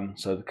plan,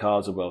 so the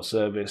cars are well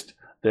serviced.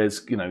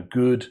 There's, you know,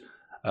 good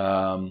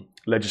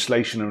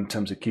legislation in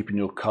terms of keeping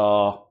your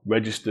car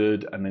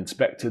registered and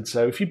inspected.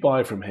 So if you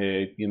buy from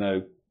here, you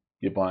know,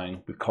 you're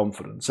buying with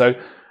confidence. So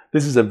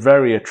this is a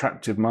very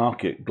attractive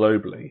market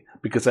globally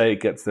because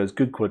it gets those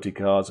good quality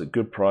cars at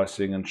good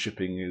pricing, and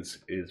shipping is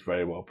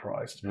very well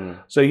priced.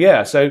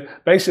 So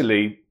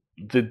basically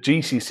the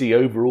GCC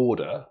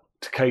overorder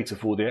to cater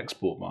for the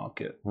export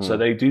market. So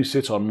they do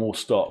sit on more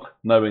stock,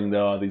 knowing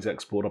there are these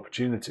export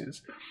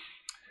opportunities.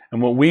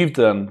 And what we've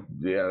done,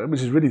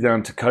 which is really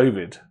down to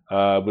COVID,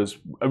 was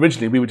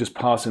originally we were just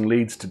passing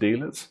leads to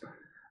dealers.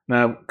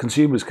 Now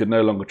consumers could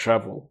no longer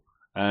travel,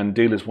 and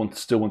dealers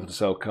still wanted to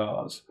sell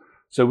cars.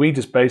 So we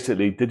just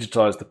basically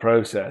digitized the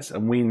process,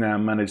 and we now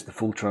manage the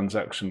full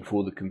transaction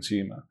for the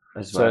consumer.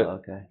 As well,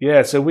 okay.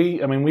 Yeah, so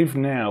we've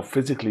now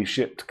physically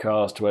shipped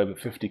cars to over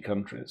 50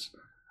 countries.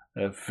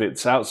 If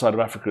it's outside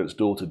of Africa, it's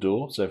door to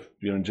door. So if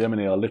you're in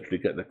Germany, I'll literally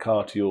get the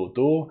car to your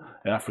door.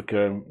 In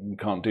Africa, we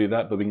can't do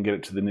that, but we can get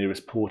it to the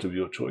nearest port of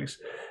your choice.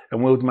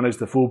 And we'll manage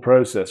the full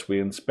process. We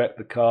inspect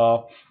the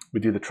car, we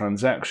do the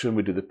transaction,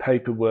 we do the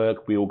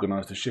paperwork, we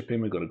organize the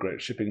shipping. We've got a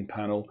great shipping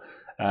panel.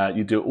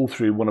 You do it all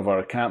through one of our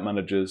account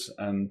managers,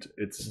 and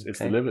it's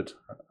delivered.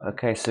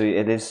 Okay, so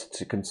it is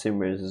to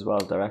consumers as well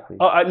directly?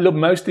 Look,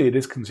 mostly it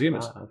is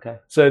consumers. Okay.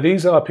 So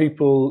these are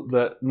people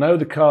that know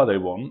the car they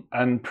want,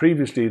 and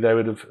previously they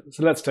would have.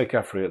 So let's take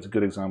Africa. It's a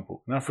good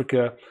example. In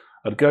Africa,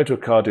 I'd go to a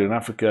car dealer in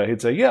Africa.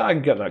 He'd say, "Yeah, I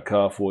can get that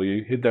car for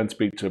you." He'd then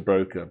speak to a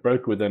broker.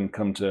 Broker would then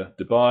come to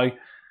Dubai,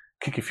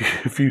 kick a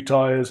few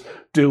tires,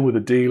 deal with a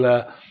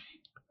dealer,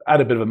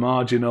 add a bit of a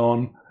margin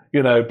on,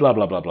 blah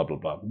blah blah blah blah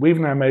blah. We've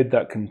now made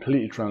that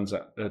completely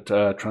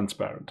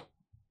transparent.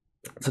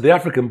 So the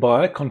African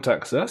buyer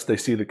contacts us. They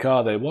see the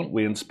car they want.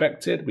 We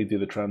inspect it. We do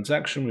the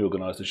transaction. We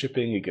organise the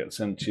shipping. It gets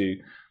sent to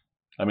you.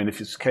 I mean,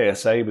 if it's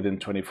KSA, within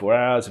 24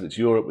 hours. If it's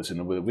Europe, it's in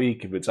a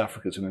week. If it's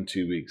Africa, it's within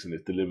 2 weeks, and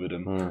it's delivered.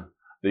 And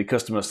the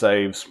customer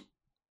saves,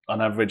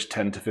 on average,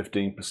 10 to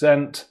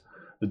 15%.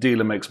 The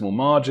dealer makes more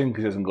margin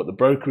because he hasn't got the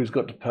broker he's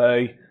got to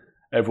pay.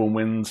 Everyone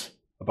wins,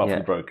 apart from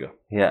the broker.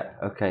 Yeah,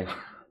 okay.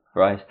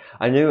 Right.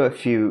 I knew a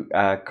few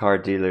car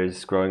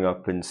dealers growing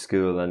up in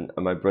school, and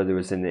my brother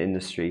was in the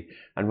industry.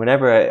 And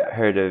whenever I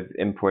heard of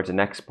import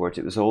and export,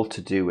 it was all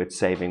to do with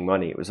saving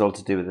money. It was all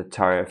to do with the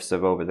tariffs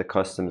of over the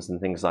customs and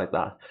things like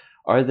that.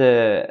 Are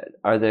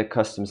the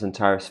customs and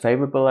tariffs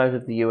favourable out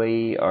of the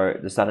UAE, or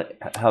does that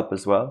help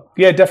as well?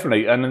 Yeah,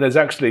 definitely. And there's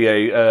actually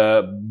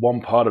a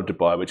one part of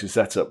Dubai which is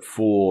set up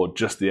for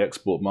just the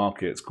export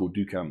market. It's called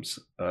Ducamps,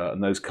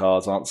 and those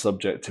cars aren't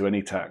subject to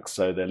any tax.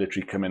 So they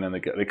literally come in and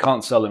they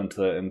can't sell them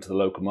into the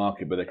local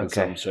market, but they can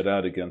sell them straight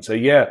out again. So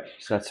yeah,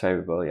 so that's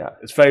favourable. Yeah,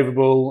 it's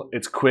favourable.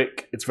 It's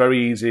quick. It's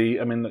very easy.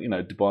 I mean,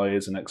 Dubai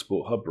is an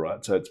export hub,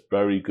 right? So it's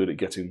very good at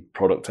getting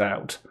product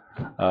out.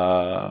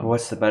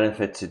 What's the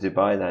benefit to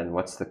Dubai then?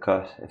 What's the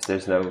cut if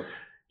there's no?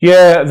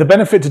 Yeah, the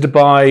benefit to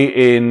Dubai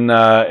in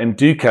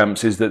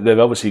Ducamps is that they've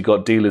obviously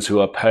got dealers who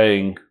are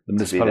paying the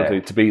municipality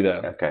to be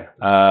there. Okay.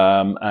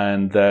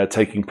 And they're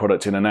taking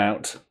product in and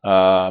out.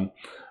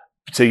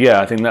 So yeah,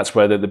 I think that's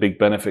where the big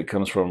benefit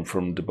comes from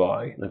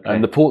Dubai. Okay.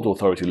 And the Port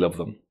Authority love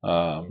them.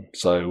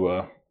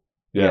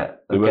 Yeah,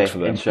 it works for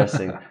them.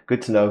 Interesting.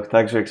 Good to know.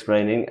 Thanks for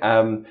explaining.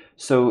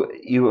 So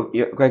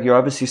Greg, you're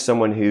obviously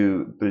someone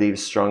who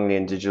believes strongly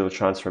in digital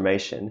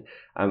transformation.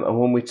 And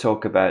when we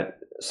talk about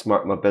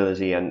smart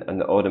mobility and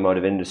the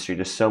automotive industry,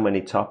 there's so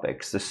many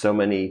topics, there's so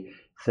many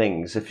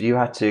things. If you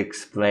had to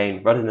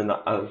explain,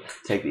 I'll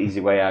take the easy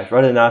way out,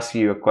 rather than ask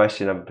you a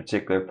question on a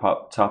particular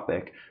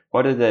topic,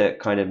 what are the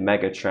kind of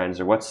mega trends,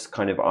 or what's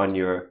kind of on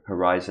your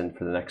horizon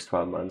for the next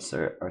 12 months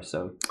or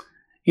so?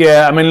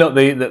 Yeah, I mean, look,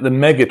 the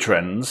mega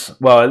trends,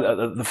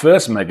 well, the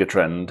first mega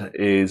trend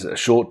is a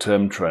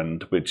short-term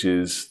trend, which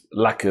is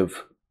lack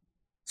of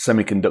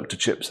semiconductor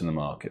chips in the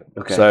market.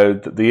 Okay. So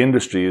the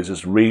industry is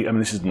just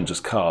this isn't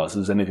just cars,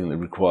 there's anything that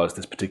requires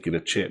this particular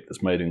chip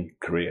that's made in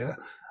Korea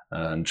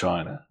and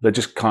China. They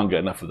just can't get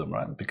enough of them,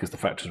 right, because the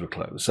factories were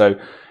closed. So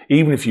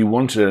even if you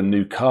wanted a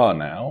new car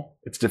now,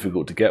 it's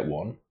difficult to get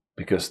one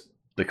because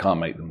they can't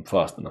make them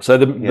fast enough. So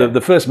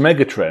the first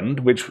mega trend,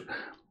 which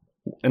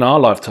in our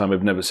lifetime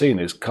we've never seen,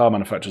 is car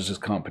manufacturers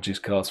just can't produce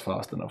cars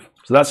fast enough.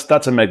 So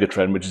that's a mega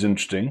trend, which is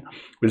interesting,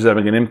 which is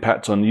having an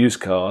impact on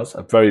used cars,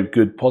 a very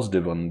good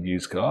positive on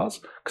used cars,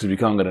 because if you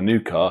can't get a new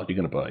car, you're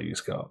going to buy a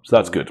used car. So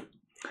that's good.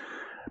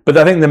 But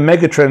I think the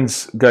mega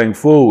trends going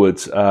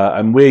forwards,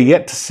 and we're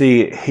yet to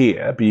see it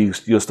here, but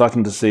you're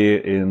starting to see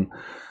it in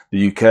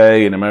the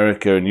UK, in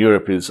America, in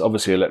Europe, is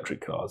obviously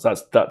electric cars.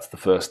 That's the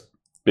first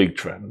big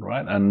trend,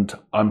 right? And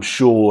I'm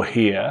sure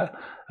here,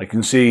 I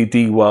can see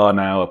DWA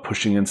now are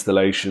pushing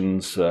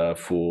installations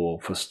for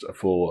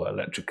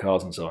electric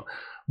cars and so on.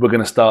 We're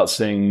going to start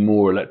seeing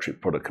more electric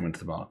product come into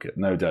the market,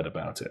 no doubt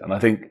about it. And I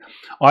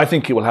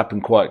think it will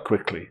happen quite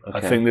quickly. Okay.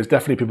 I think there's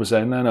definitely people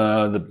saying,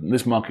 no,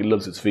 this market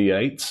loves its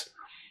V8s.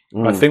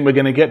 I think we're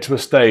going to get to a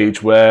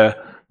stage where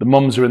the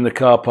mums are in the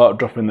car park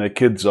dropping their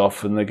kids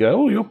off and they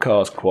go, oh, your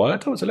car's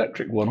quiet. Oh, it's an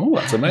electric one. Oh,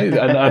 that's amazing.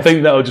 And I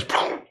think that'll just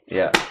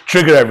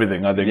trigger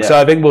everything, I think. Yeah. So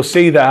I think we'll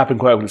see that happen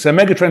quite quickly. So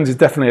megatrends is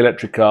definitely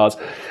electric cars.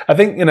 I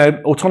think,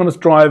 autonomous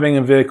driving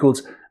and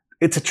vehicles,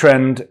 it's a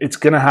trend. It's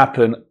going to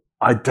happen.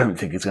 I don't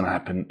think it's going to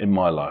happen in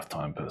my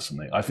lifetime,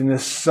 personally. I think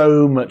there's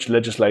so much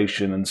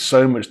legislation and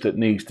so much that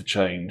needs to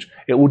change.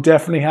 It will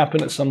definitely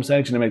happen at some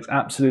stage, and it makes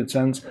absolute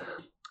sense,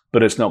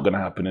 but it's not going to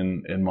happen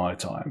in my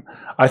time.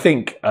 I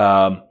think,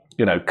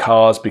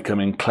 cars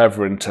becoming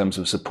clever in terms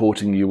of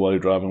supporting you while you're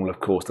driving, well, of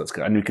course, that's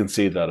good. And you can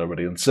see that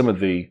already. And some of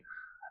the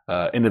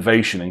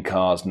innovation in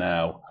cars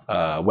now,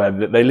 where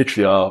they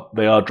literally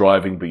are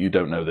driving, but you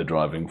don't know they're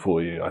driving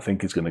for you, I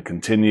think is going to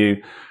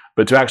continue.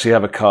 But to actually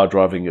have a car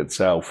driving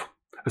itself,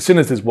 as soon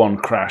as there's one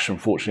crash,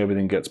 unfortunately,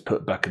 everything gets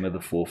put back another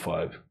 4 or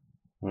 5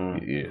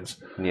 years.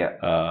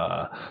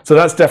 Yeah. So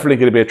that's definitely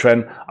going to be a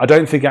trend. I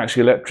don't think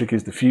actually electric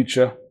is the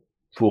future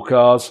for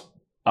cars.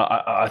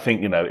 I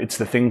think, it's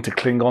the thing to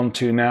cling on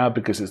to now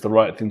because it's the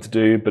right thing to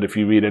do. But if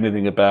you read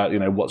anything about,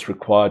 what's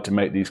required to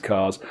make these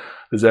cars,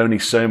 there's only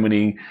so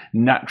many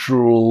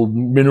natural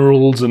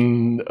minerals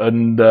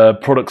and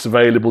products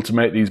available to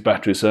make these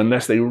batteries. So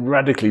unless they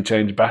radically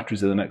change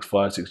batteries in the next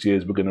 5-6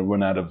 years, we're going to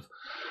run out of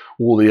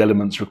all the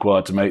elements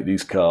required to make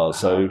these cars.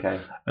 So,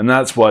 and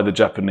that's why the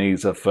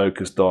Japanese are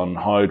focused on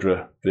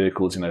hydro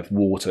vehicles,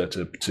 water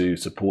to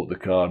support the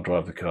car and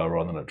drive the car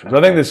rather than electric. So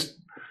I think there's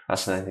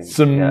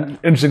some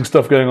interesting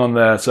stuff going on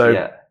there.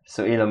 So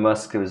So Elon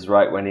Musk was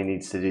right when he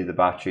needs to do the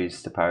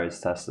batteries to power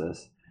his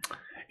Teslas.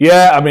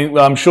 Yeah, I mean,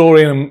 I'm sure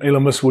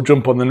Elon Musk will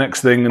jump on the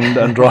next thing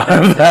and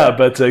drive that.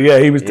 But yeah,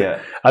 he was.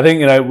 Yeah. I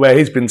think where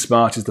he's been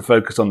smart is to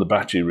focus on the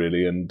battery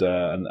really and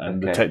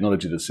the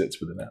technology that sits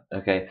within it.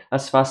 Okay,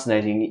 that's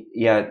fascinating.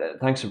 Yeah,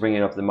 thanks for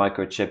bringing up the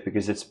microchip,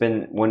 because it's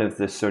been one of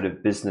the sort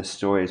of business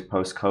stories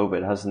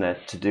post-COVID, hasn't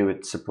it, to do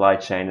with supply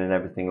chain and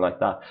everything like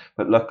that.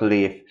 But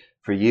luckily,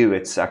 for you,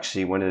 it's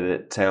actually one of the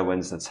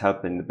tailwinds that's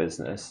helping the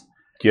business.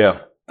 Yeah,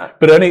 but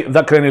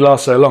that can only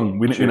last so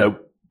long.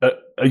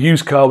 A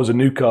used car was a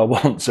new car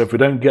once, so if we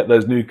don't get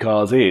those new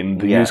cars in,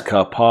 the used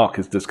car park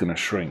is just going to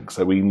shrink.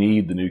 So we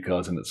need the new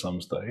cars in at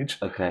some stage.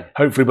 Okay.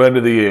 Hopefully by the end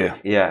of the year.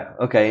 Yeah.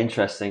 Okay.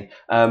 Interesting.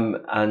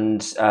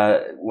 And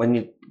when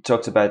you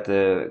talked about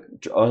the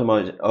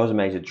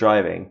automated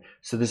driving,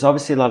 so there's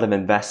obviously a lot of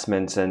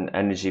investment and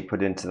energy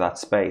put into that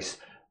space.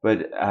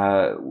 But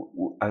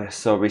I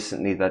saw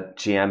recently that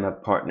GM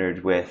have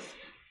partnered with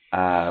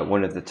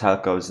one of the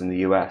telcos in the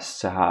US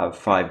to have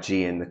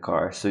 5G in the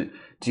car. So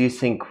do you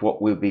think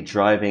what we'll be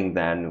driving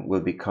then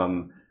will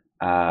become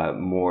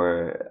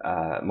more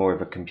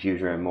of a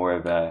computer and more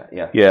of a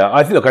Yeah,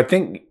 I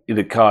think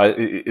the car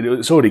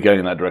it's already going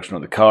in that direction.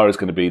 Right? The car is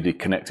going to be the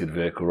connected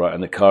vehicle, right?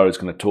 And the car is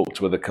going to talk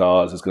to other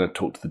cars. It's going to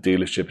talk to the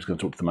dealership. It's going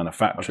to talk to the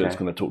manufacturer. It's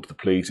going to talk to the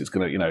police. It's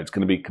going to it's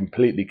going to be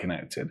completely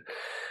connected.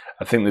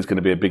 I think there's going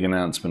to be a big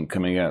announcement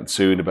coming out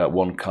soon about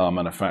one car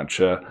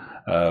manufacturer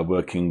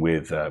working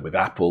with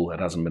Apple. It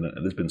hasn't been.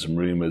 There's been some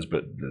rumours,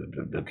 but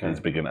it's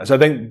big enough. So I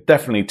think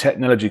definitely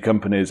technology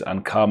companies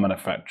and car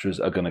manufacturers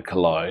are going to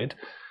collide,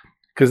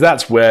 because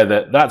that's where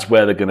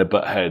they're going to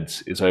butt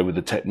heads, is over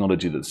the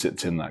technology that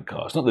sits in that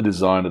car. It's not the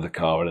design of the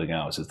car or anything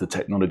else. It's the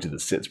technology that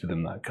sits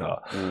within that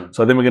car.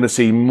 So I think we're going to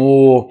see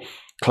more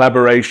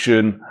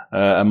collaboration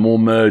and more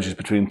mergers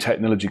between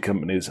technology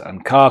companies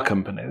and car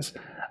companies.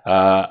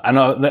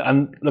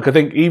 And look, I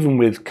think even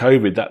with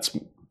COVID, that's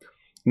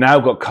now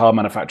got car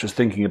manufacturers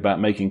thinking about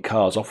making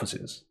cars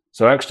offices.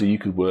 So actually, you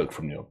could work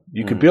from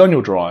you could be on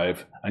your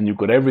drive, and you've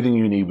got everything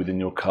you need within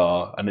your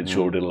car, and it's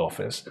your little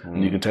office,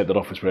 and you can take that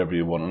office wherever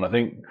you want. And I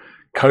think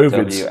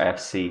COVID's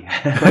WFC,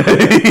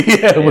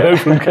 work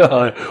from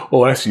car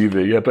or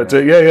SUV, but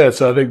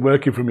So I think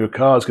working from your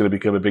car is going to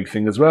become a big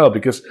thing as well,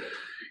 because.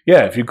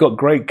 Yeah, if you've got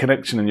great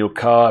connection in your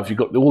car, if you've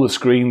got all the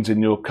screens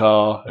in your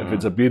car, if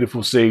it's a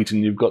beautiful seat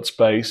and you've got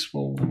space,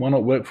 well, why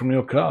not work from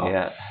your car?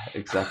 Yeah,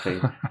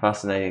 exactly.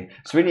 Fascinating.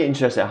 It's really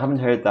interesting. I haven't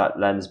heard that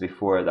lens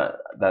before, that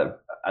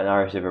a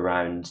narrative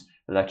around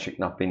electric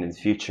not being in the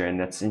future, and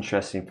that's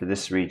interesting for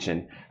this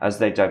region as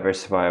they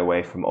diversify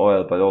away from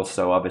oil, but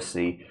also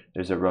obviously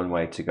there's a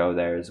runway to go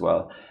there as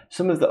well.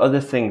 Some of the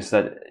other things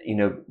that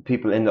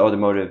people in the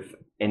automotive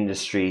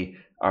industry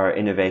are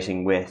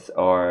innovating with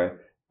are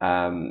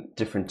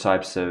different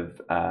types of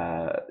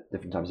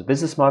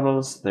business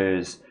models.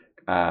 There's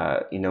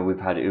we've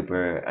had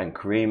Uber and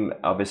Careem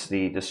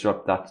obviously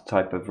disrupt that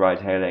type of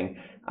ride hailing,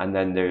 and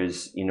then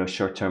there's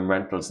short-term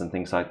rentals and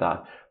things like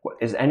that.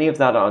 Is any of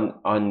that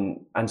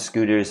on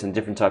scooters and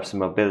different types of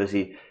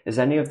mobility? Is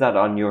any of that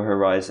on your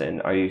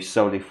horizon? Are you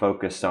solely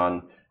focused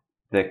on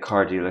the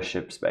car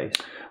dealership space?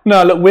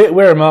 No, look,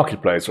 we're a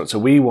marketplace, right? So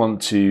we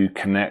want to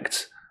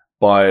connect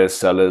buyers,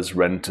 sellers,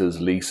 renters,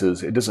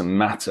 leasers. It doesn't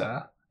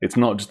matter. It's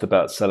not just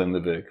about selling the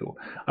vehicle.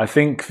 I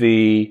think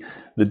the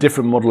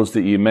different models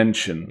that you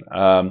mentioned,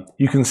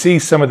 you can see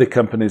some of the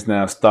companies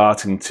now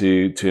starting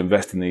to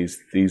invest in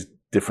these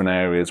different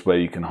areas where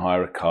you can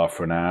hire a car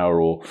for an hour,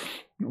 or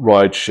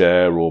ride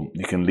share, or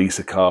you can lease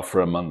a car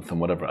for a month and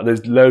whatever.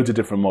 There's loads of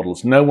different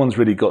models. No one's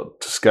really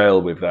got to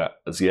scale with that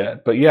as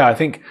yet. But yeah, I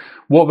think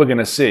what we're going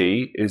to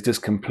see is this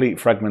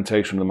complete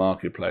fragmentation of the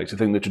marketplace. I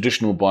think the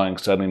traditional buying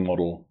selling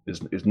model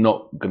is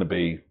not going to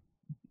be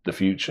the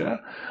future.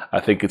 I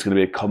think it's going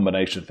to be a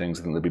combination of things.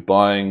 I think there'll be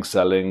buying,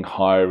 selling,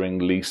 hiring,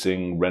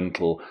 leasing,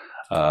 rental,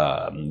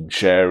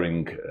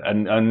 sharing,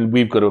 and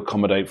we've got to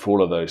accommodate for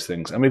all of those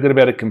things, and we've got to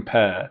be able to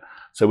compare.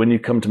 So when you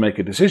come to make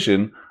a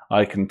decision,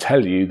 I can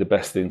tell you the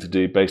best thing to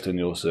do based on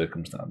your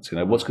circumstance.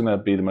 What's going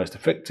to be the most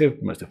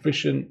effective, most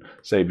efficient,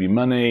 save you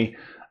money,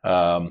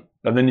 and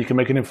then you can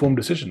make an informed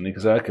decision. You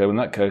can say, okay, in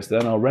that case,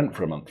 then I'll rent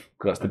for a month,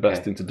 because that's the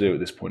best thing to do at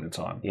this point in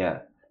time. Yeah,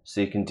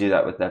 so you can do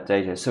that with that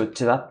data. So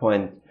to that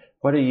point,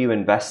 what are you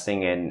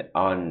investing in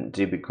on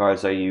DB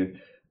Cars? Are you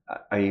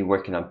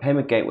working on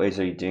payment gateways?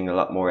 Are you doing a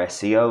lot more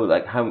SEO?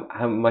 Like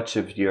how much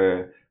of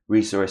your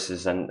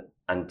resources and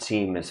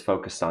team is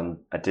focused on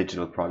a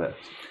digital product?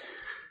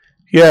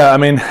 Yeah, I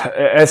mean,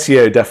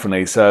 SEO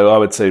definitely. So I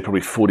would say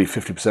probably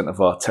 40-50% of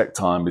our tech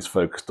time is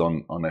focused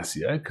on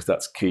SEO, because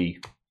that's key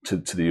to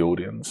the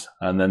audience.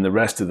 And then the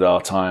rest of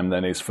our time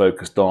then is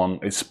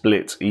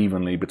split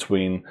evenly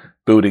between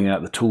building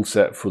out the tool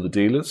set for the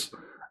dealers.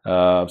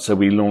 So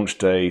we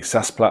launched a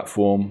SaaS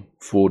platform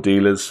for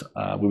dealers.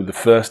 We were the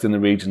first in the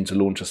region to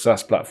launch a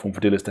SaaS platform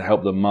for dealers to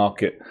help them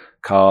market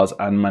cars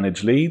and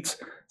manage leads.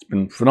 It's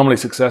been phenomenally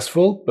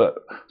successful, but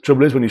the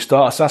trouble is when you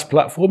start a SaaS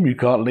platform, you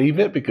can't leave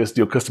it because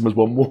your customers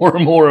want more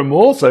and more and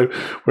more. So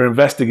we're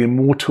investing in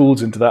more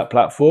tools into that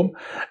platform.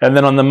 And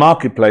then on the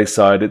marketplace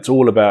side, it's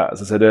all about,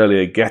 as I said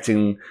earlier,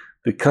 getting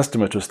the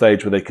customer to a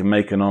stage where they can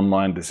make an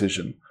online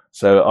decision.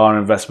 So our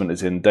investment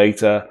is in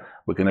data.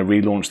 We're going to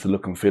relaunch the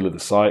look and feel of the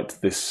site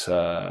this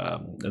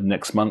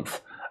next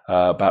month,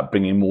 about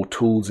bringing more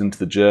tools into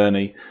the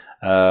journey.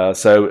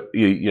 So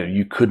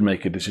you could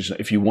make a decision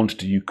if you wanted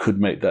to. You could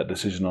make that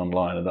decision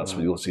online, and that's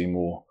what you'll see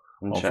more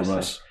from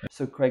us.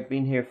 So, Craig,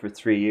 been here for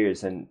 3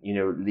 years, and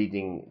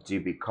leading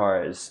DB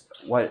Cars.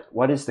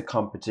 What is the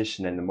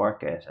competition in the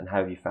market, and how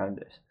have you found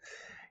it?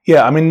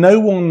 Yeah, I mean, no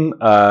one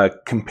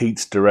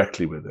competes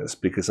directly with us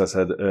because, as I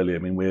said earlier, I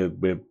mean,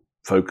 we're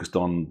focused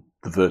on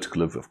the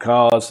vertical of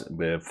cars,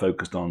 we're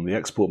focused on the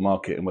export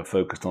market, and we're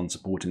focused on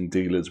supporting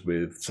dealers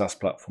with SaaS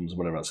platforms and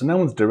whatever else. So no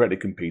one's directly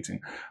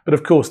competing. But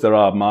of course, there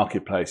are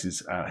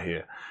marketplaces out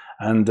here.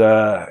 And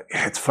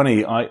it's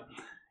funny, I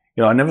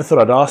never thought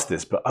I'd ask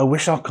this, but I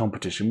wish our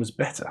competition was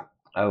better.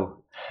 Oh.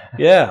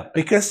 Yeah,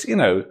 because,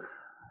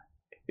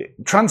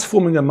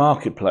 transforming a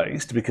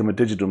marketplace to become a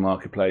digital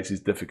marketplace is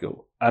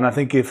difficult. And I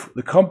think if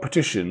the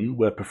competition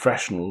were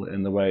professional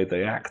in the way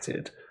they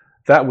acted,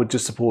 that would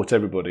just support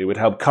everybody. It would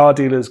help car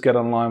dealers get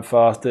online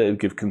faster. It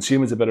would give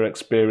consumers a better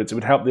experience. It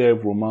would help the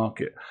overall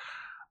market.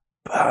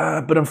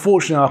 But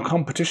unfortunately, our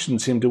competition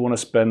seemed to want to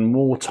spend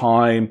more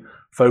time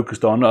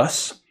focused on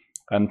us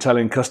and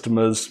telling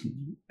customers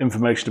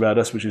information about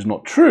us, which is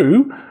not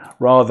true,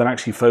 rather than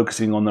actually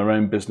focusing on their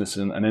own business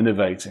and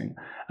innovating.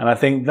 And I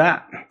think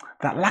that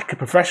lack of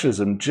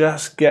professionalism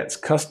just gets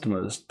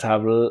customers to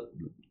have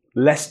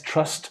less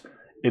trust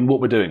in what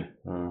we're doing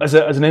as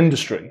an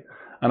industry.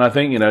 And I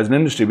think, as an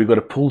industry, we've got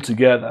to pull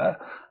together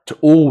to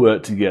all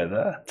work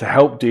together to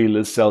help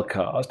dealers sell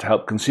cars, to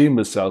help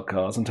consumers sell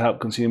cars, and to help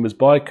consumers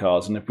buy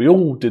cars. And if we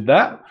all did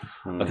that,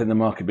 I think the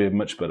market would be a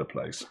much better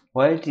place.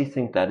 Why do you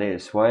think that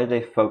is? Why are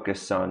they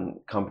focused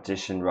on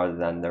competition rather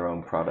than their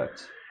own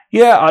product?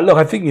 Yeah, look,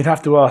 I think you'd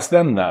have to ask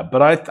them that.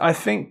 But I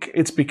think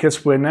it's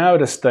because we're now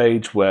at a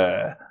stage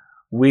where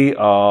we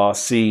are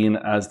seen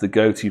as the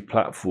go-to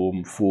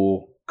platform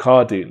for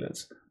car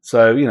dealers.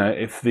 So,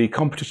 if the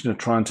competition are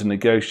trying to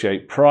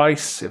negotiate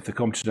price, if the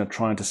competition are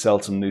trying to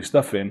sell some new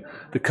stuff in,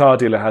 the car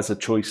dealer has a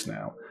choice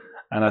now.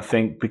 And I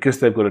think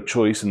because they've got a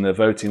choice and they're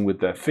voting with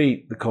their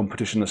feet, the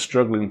competition are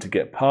struggling to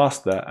get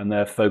past that, and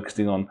they're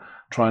focusing on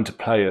trying to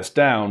play us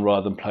down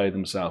rather than play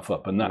themselves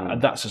up. And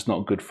that's just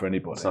not good for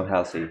anybody. It's not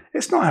healthy.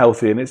 It's not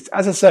healthy. And it's,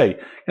 as I say,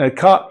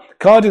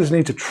 car dealers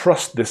need to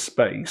trust this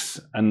space.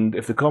 And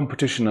if the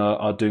competition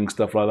are doing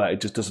stuff like that,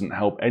 it just doesn't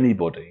help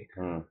anybody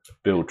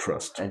build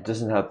trust. And it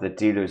doesn't help the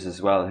dealers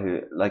as well, who,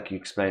 like you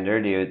explained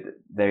earlier,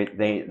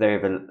 they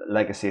have a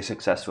legacy of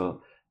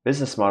successful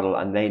business model,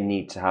 and they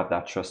need to have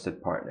that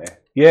trusted partner.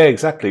 Yeah,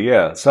 exactly.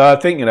 Yeah. So I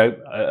think,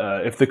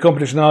 if the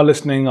competition are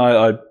listening,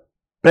 I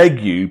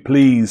beg you,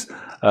 please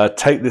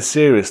take this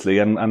seriously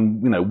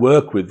and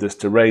work with this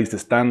to raise the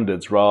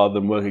standards rather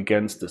than work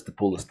against us to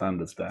pull the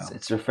standards down.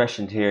 It's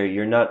refreshing to hear.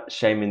 You're not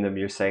shaming them.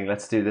 You're saying,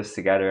 let's do this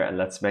together and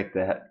let's make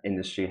the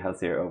industry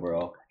healthier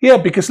overall. Yeah,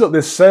 because look,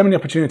 there's so many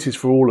opportunities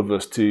for all of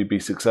us to be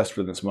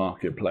successful in this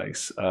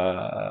marketplace.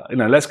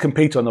 Let's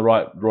compete on the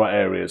right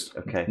areas,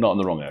 not on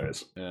the wrong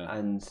areas. Yeah.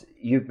 And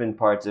you've been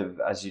part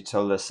of, as you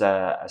told us,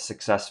 a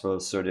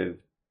successful sort of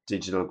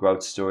digital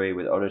growth story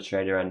with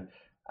AutoTrader,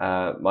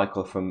 and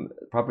Michael from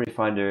Property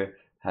Finder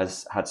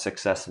has had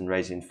success in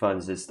raising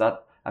funds. Is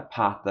that a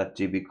path that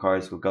DB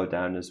Cars will go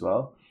down as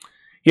well?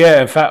 Yeah,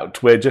 in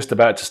fact, we're just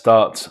about to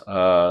start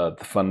the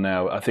fund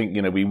now. I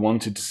think, we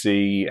wanted to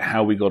see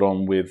how we got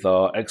on with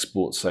our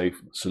Export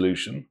Safe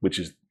solution, which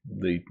is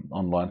the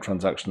online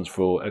transactions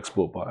for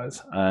export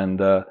buyers. And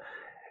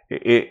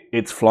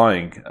it's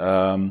flying.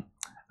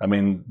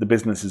 The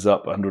business is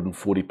up 140%,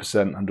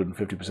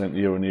 150%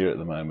 year on year at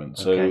the moment.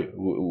 So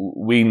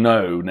we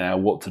know now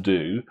what to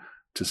do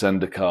to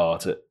send a car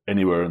to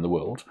anywhere in the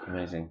world.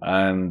 Amazing.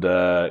 And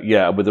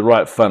with the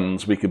right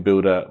funds, we could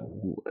build a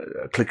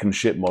click and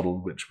ship model,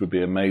 which would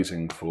be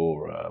amazing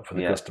for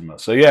the customer.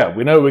 So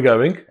we know we're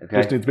going.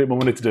 Just need a bit more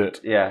money to do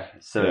it. Yeah,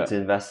 to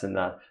invest in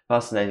that.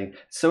 Fascinating.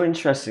 So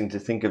interesting to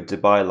think of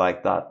Dubai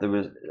like that. There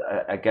was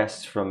a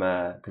guest from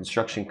a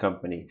construction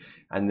company,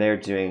 and they're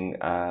doing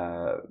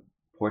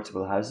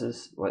portable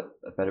houses, what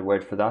a better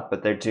word for that,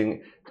 but they're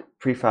doing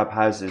prefab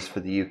houses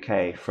for the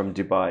UK from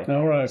Dubai.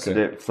 Oh, right, okay. So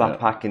they're flat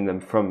packing them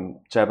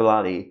from Jebel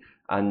Ali,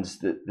 and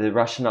the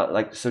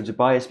rationale, so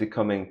Dubai is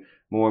becoming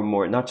more and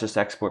more, not just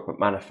export, but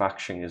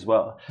manufacturing as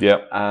well.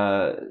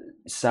 Yeah.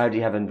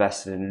 Saudi have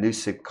invested in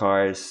Lucid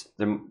cars.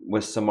 There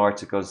was some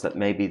articles that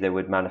maybe they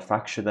would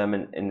manufacture them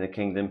in the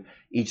kingdom.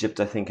 Egypt,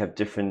 I think, have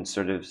different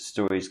sort of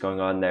stories going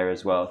on there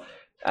as well.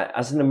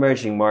 As an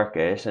emerging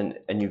market, and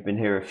you've been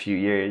here a few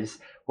years,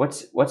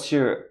 what's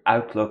your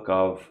outlook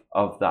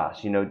of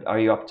that? Are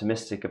you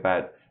optimistic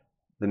about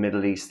the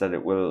Middle East, that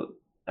it will,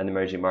 an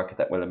emerging market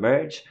that will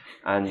emerge,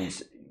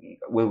 and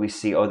will we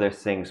see other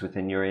things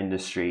within your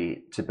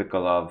industry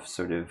typical of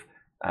sort of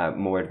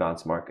more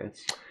advanced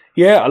markets?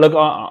 Yeah, look,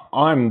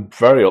 I'm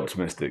very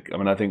optimistic.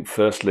 I think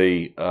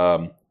firstly,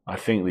 I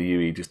think the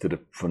UAE just did a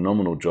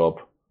phenomenal job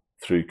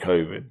through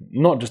COVID.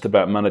 Not just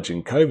about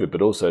managing COVID,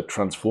 but also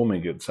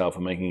transforming itself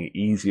and making it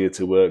easier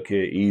to work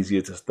here,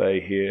 easier to stay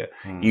here,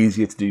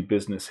 easier to do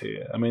business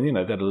here. I mean, they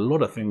had a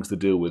lot of things to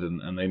deal with,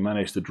 and they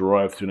managed to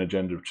drive through an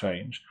agenda of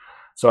change.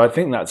 So I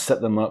think that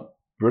set them up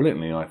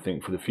brilliantly, I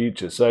think, for the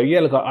future. So yeah,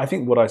 look, I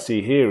think what I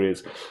see here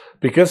is,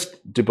 because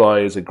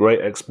Dubai is a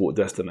great export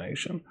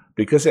destination,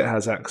 because it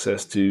has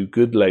access to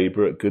good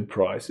labor at good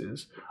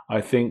prices,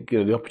 I think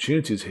the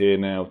opportunities here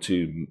now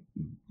to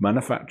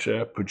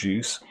manufacture,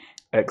 produce,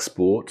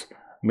 export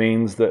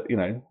means that,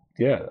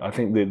 I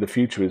think the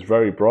future is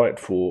very bright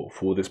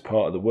for this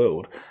part of the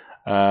world.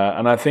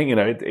 And I think,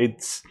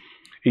 it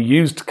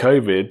used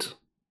COVID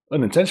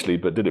unintentionally,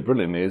 but did it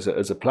brilliantly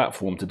as a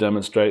platform to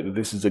demonstrate that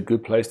this is a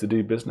good place to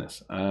do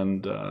business.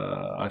 And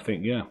I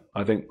think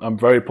I'm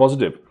very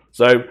positive.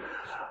 So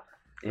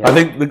yeah. I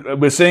think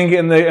we're seeing it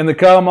in the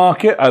car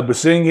market. We're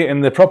seeing it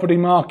in the property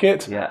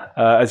market. Yeah.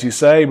 As you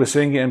say, we're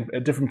seeing it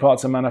in different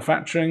parts of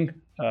manufacturing.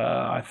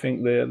 I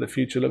think the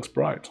future looks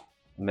bright.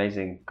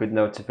 Amazing, good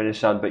note to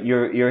finish on. But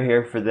you're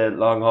here for the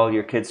long haul.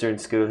 Your kids are in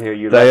school here.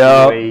 You're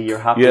You're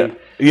happy.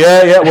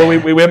 Yeah. Well,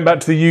 we went back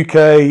to the UK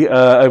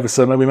over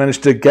summer. We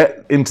managed to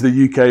get into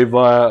the UK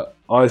via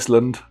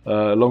Iceland.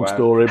 Long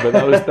story, but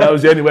that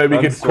was the only way we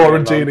could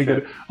quarantine and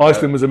get.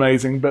 Iceland was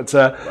amazing, but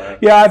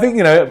I think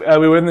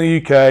we were in the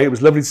UK. It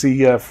was lovely to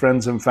see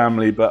friends and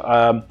family, but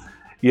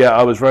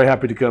I was very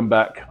happy to come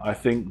back. I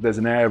think there's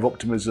an air of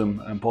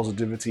optimism and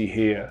positivity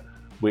here,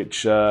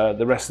 which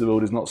the rest of the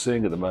world is not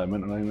seeing at the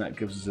moment, and I think that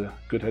gives us a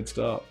good head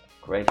start.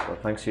 Great. Well,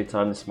 thanks for your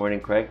time this morning,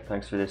 Craig.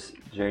 Thanks for this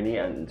journey,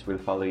 and we'll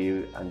follow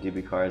you and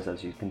DB Cars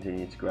as you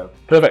continue to grow.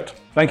 Perfect.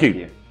 Thank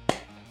you.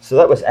 So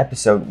that was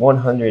episode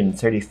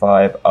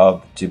 135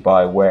 of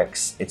Dubai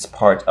Works. It's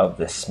part of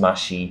the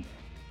Smashy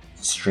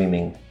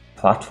streaming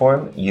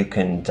platform. You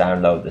can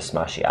download the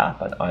Smashy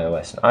app on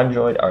iOS and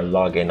Android, or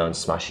log in on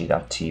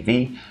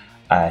smashy.tv.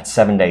 It's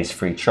 7 days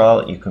free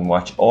trial. You can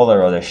watch all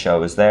our other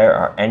shows there,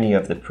 or any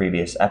of the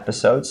previous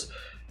episodes.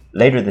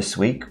 Later this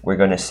week, we're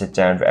going to sit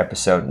down for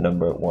episode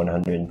number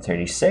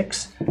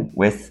 136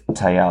 with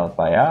Tayal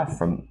Baya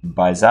from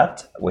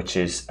Baizat, which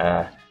is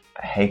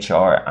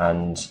HR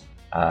and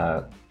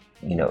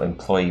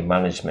employee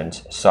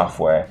management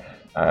software.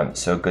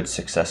 So a good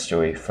success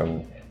story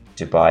from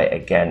Dubai,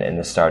 again in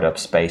the startup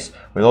space.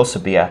 We'll also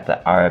be at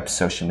the Arab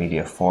Social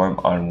Media Forum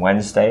on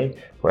Wednesday,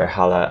 where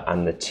Hala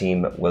and the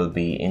team will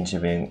be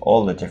interviewing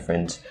all the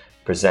different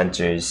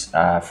presenters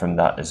from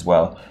that as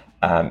well.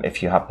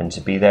 If you happen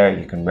to be there,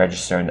 you can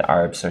register on the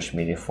Arab Social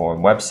Media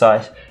Forum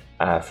website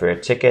for a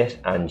ticket,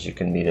 and you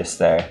can meet us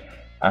there.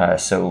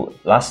 So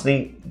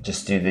lastly,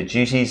 just do the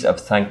duties of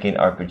thanking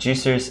our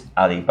producers,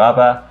 Ali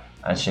Baba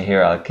and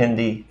Shahir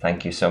Al-Kindi.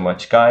 Thank you so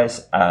much,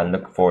 guys, and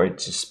look forward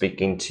to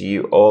speaking to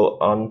you all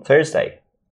on Thursday.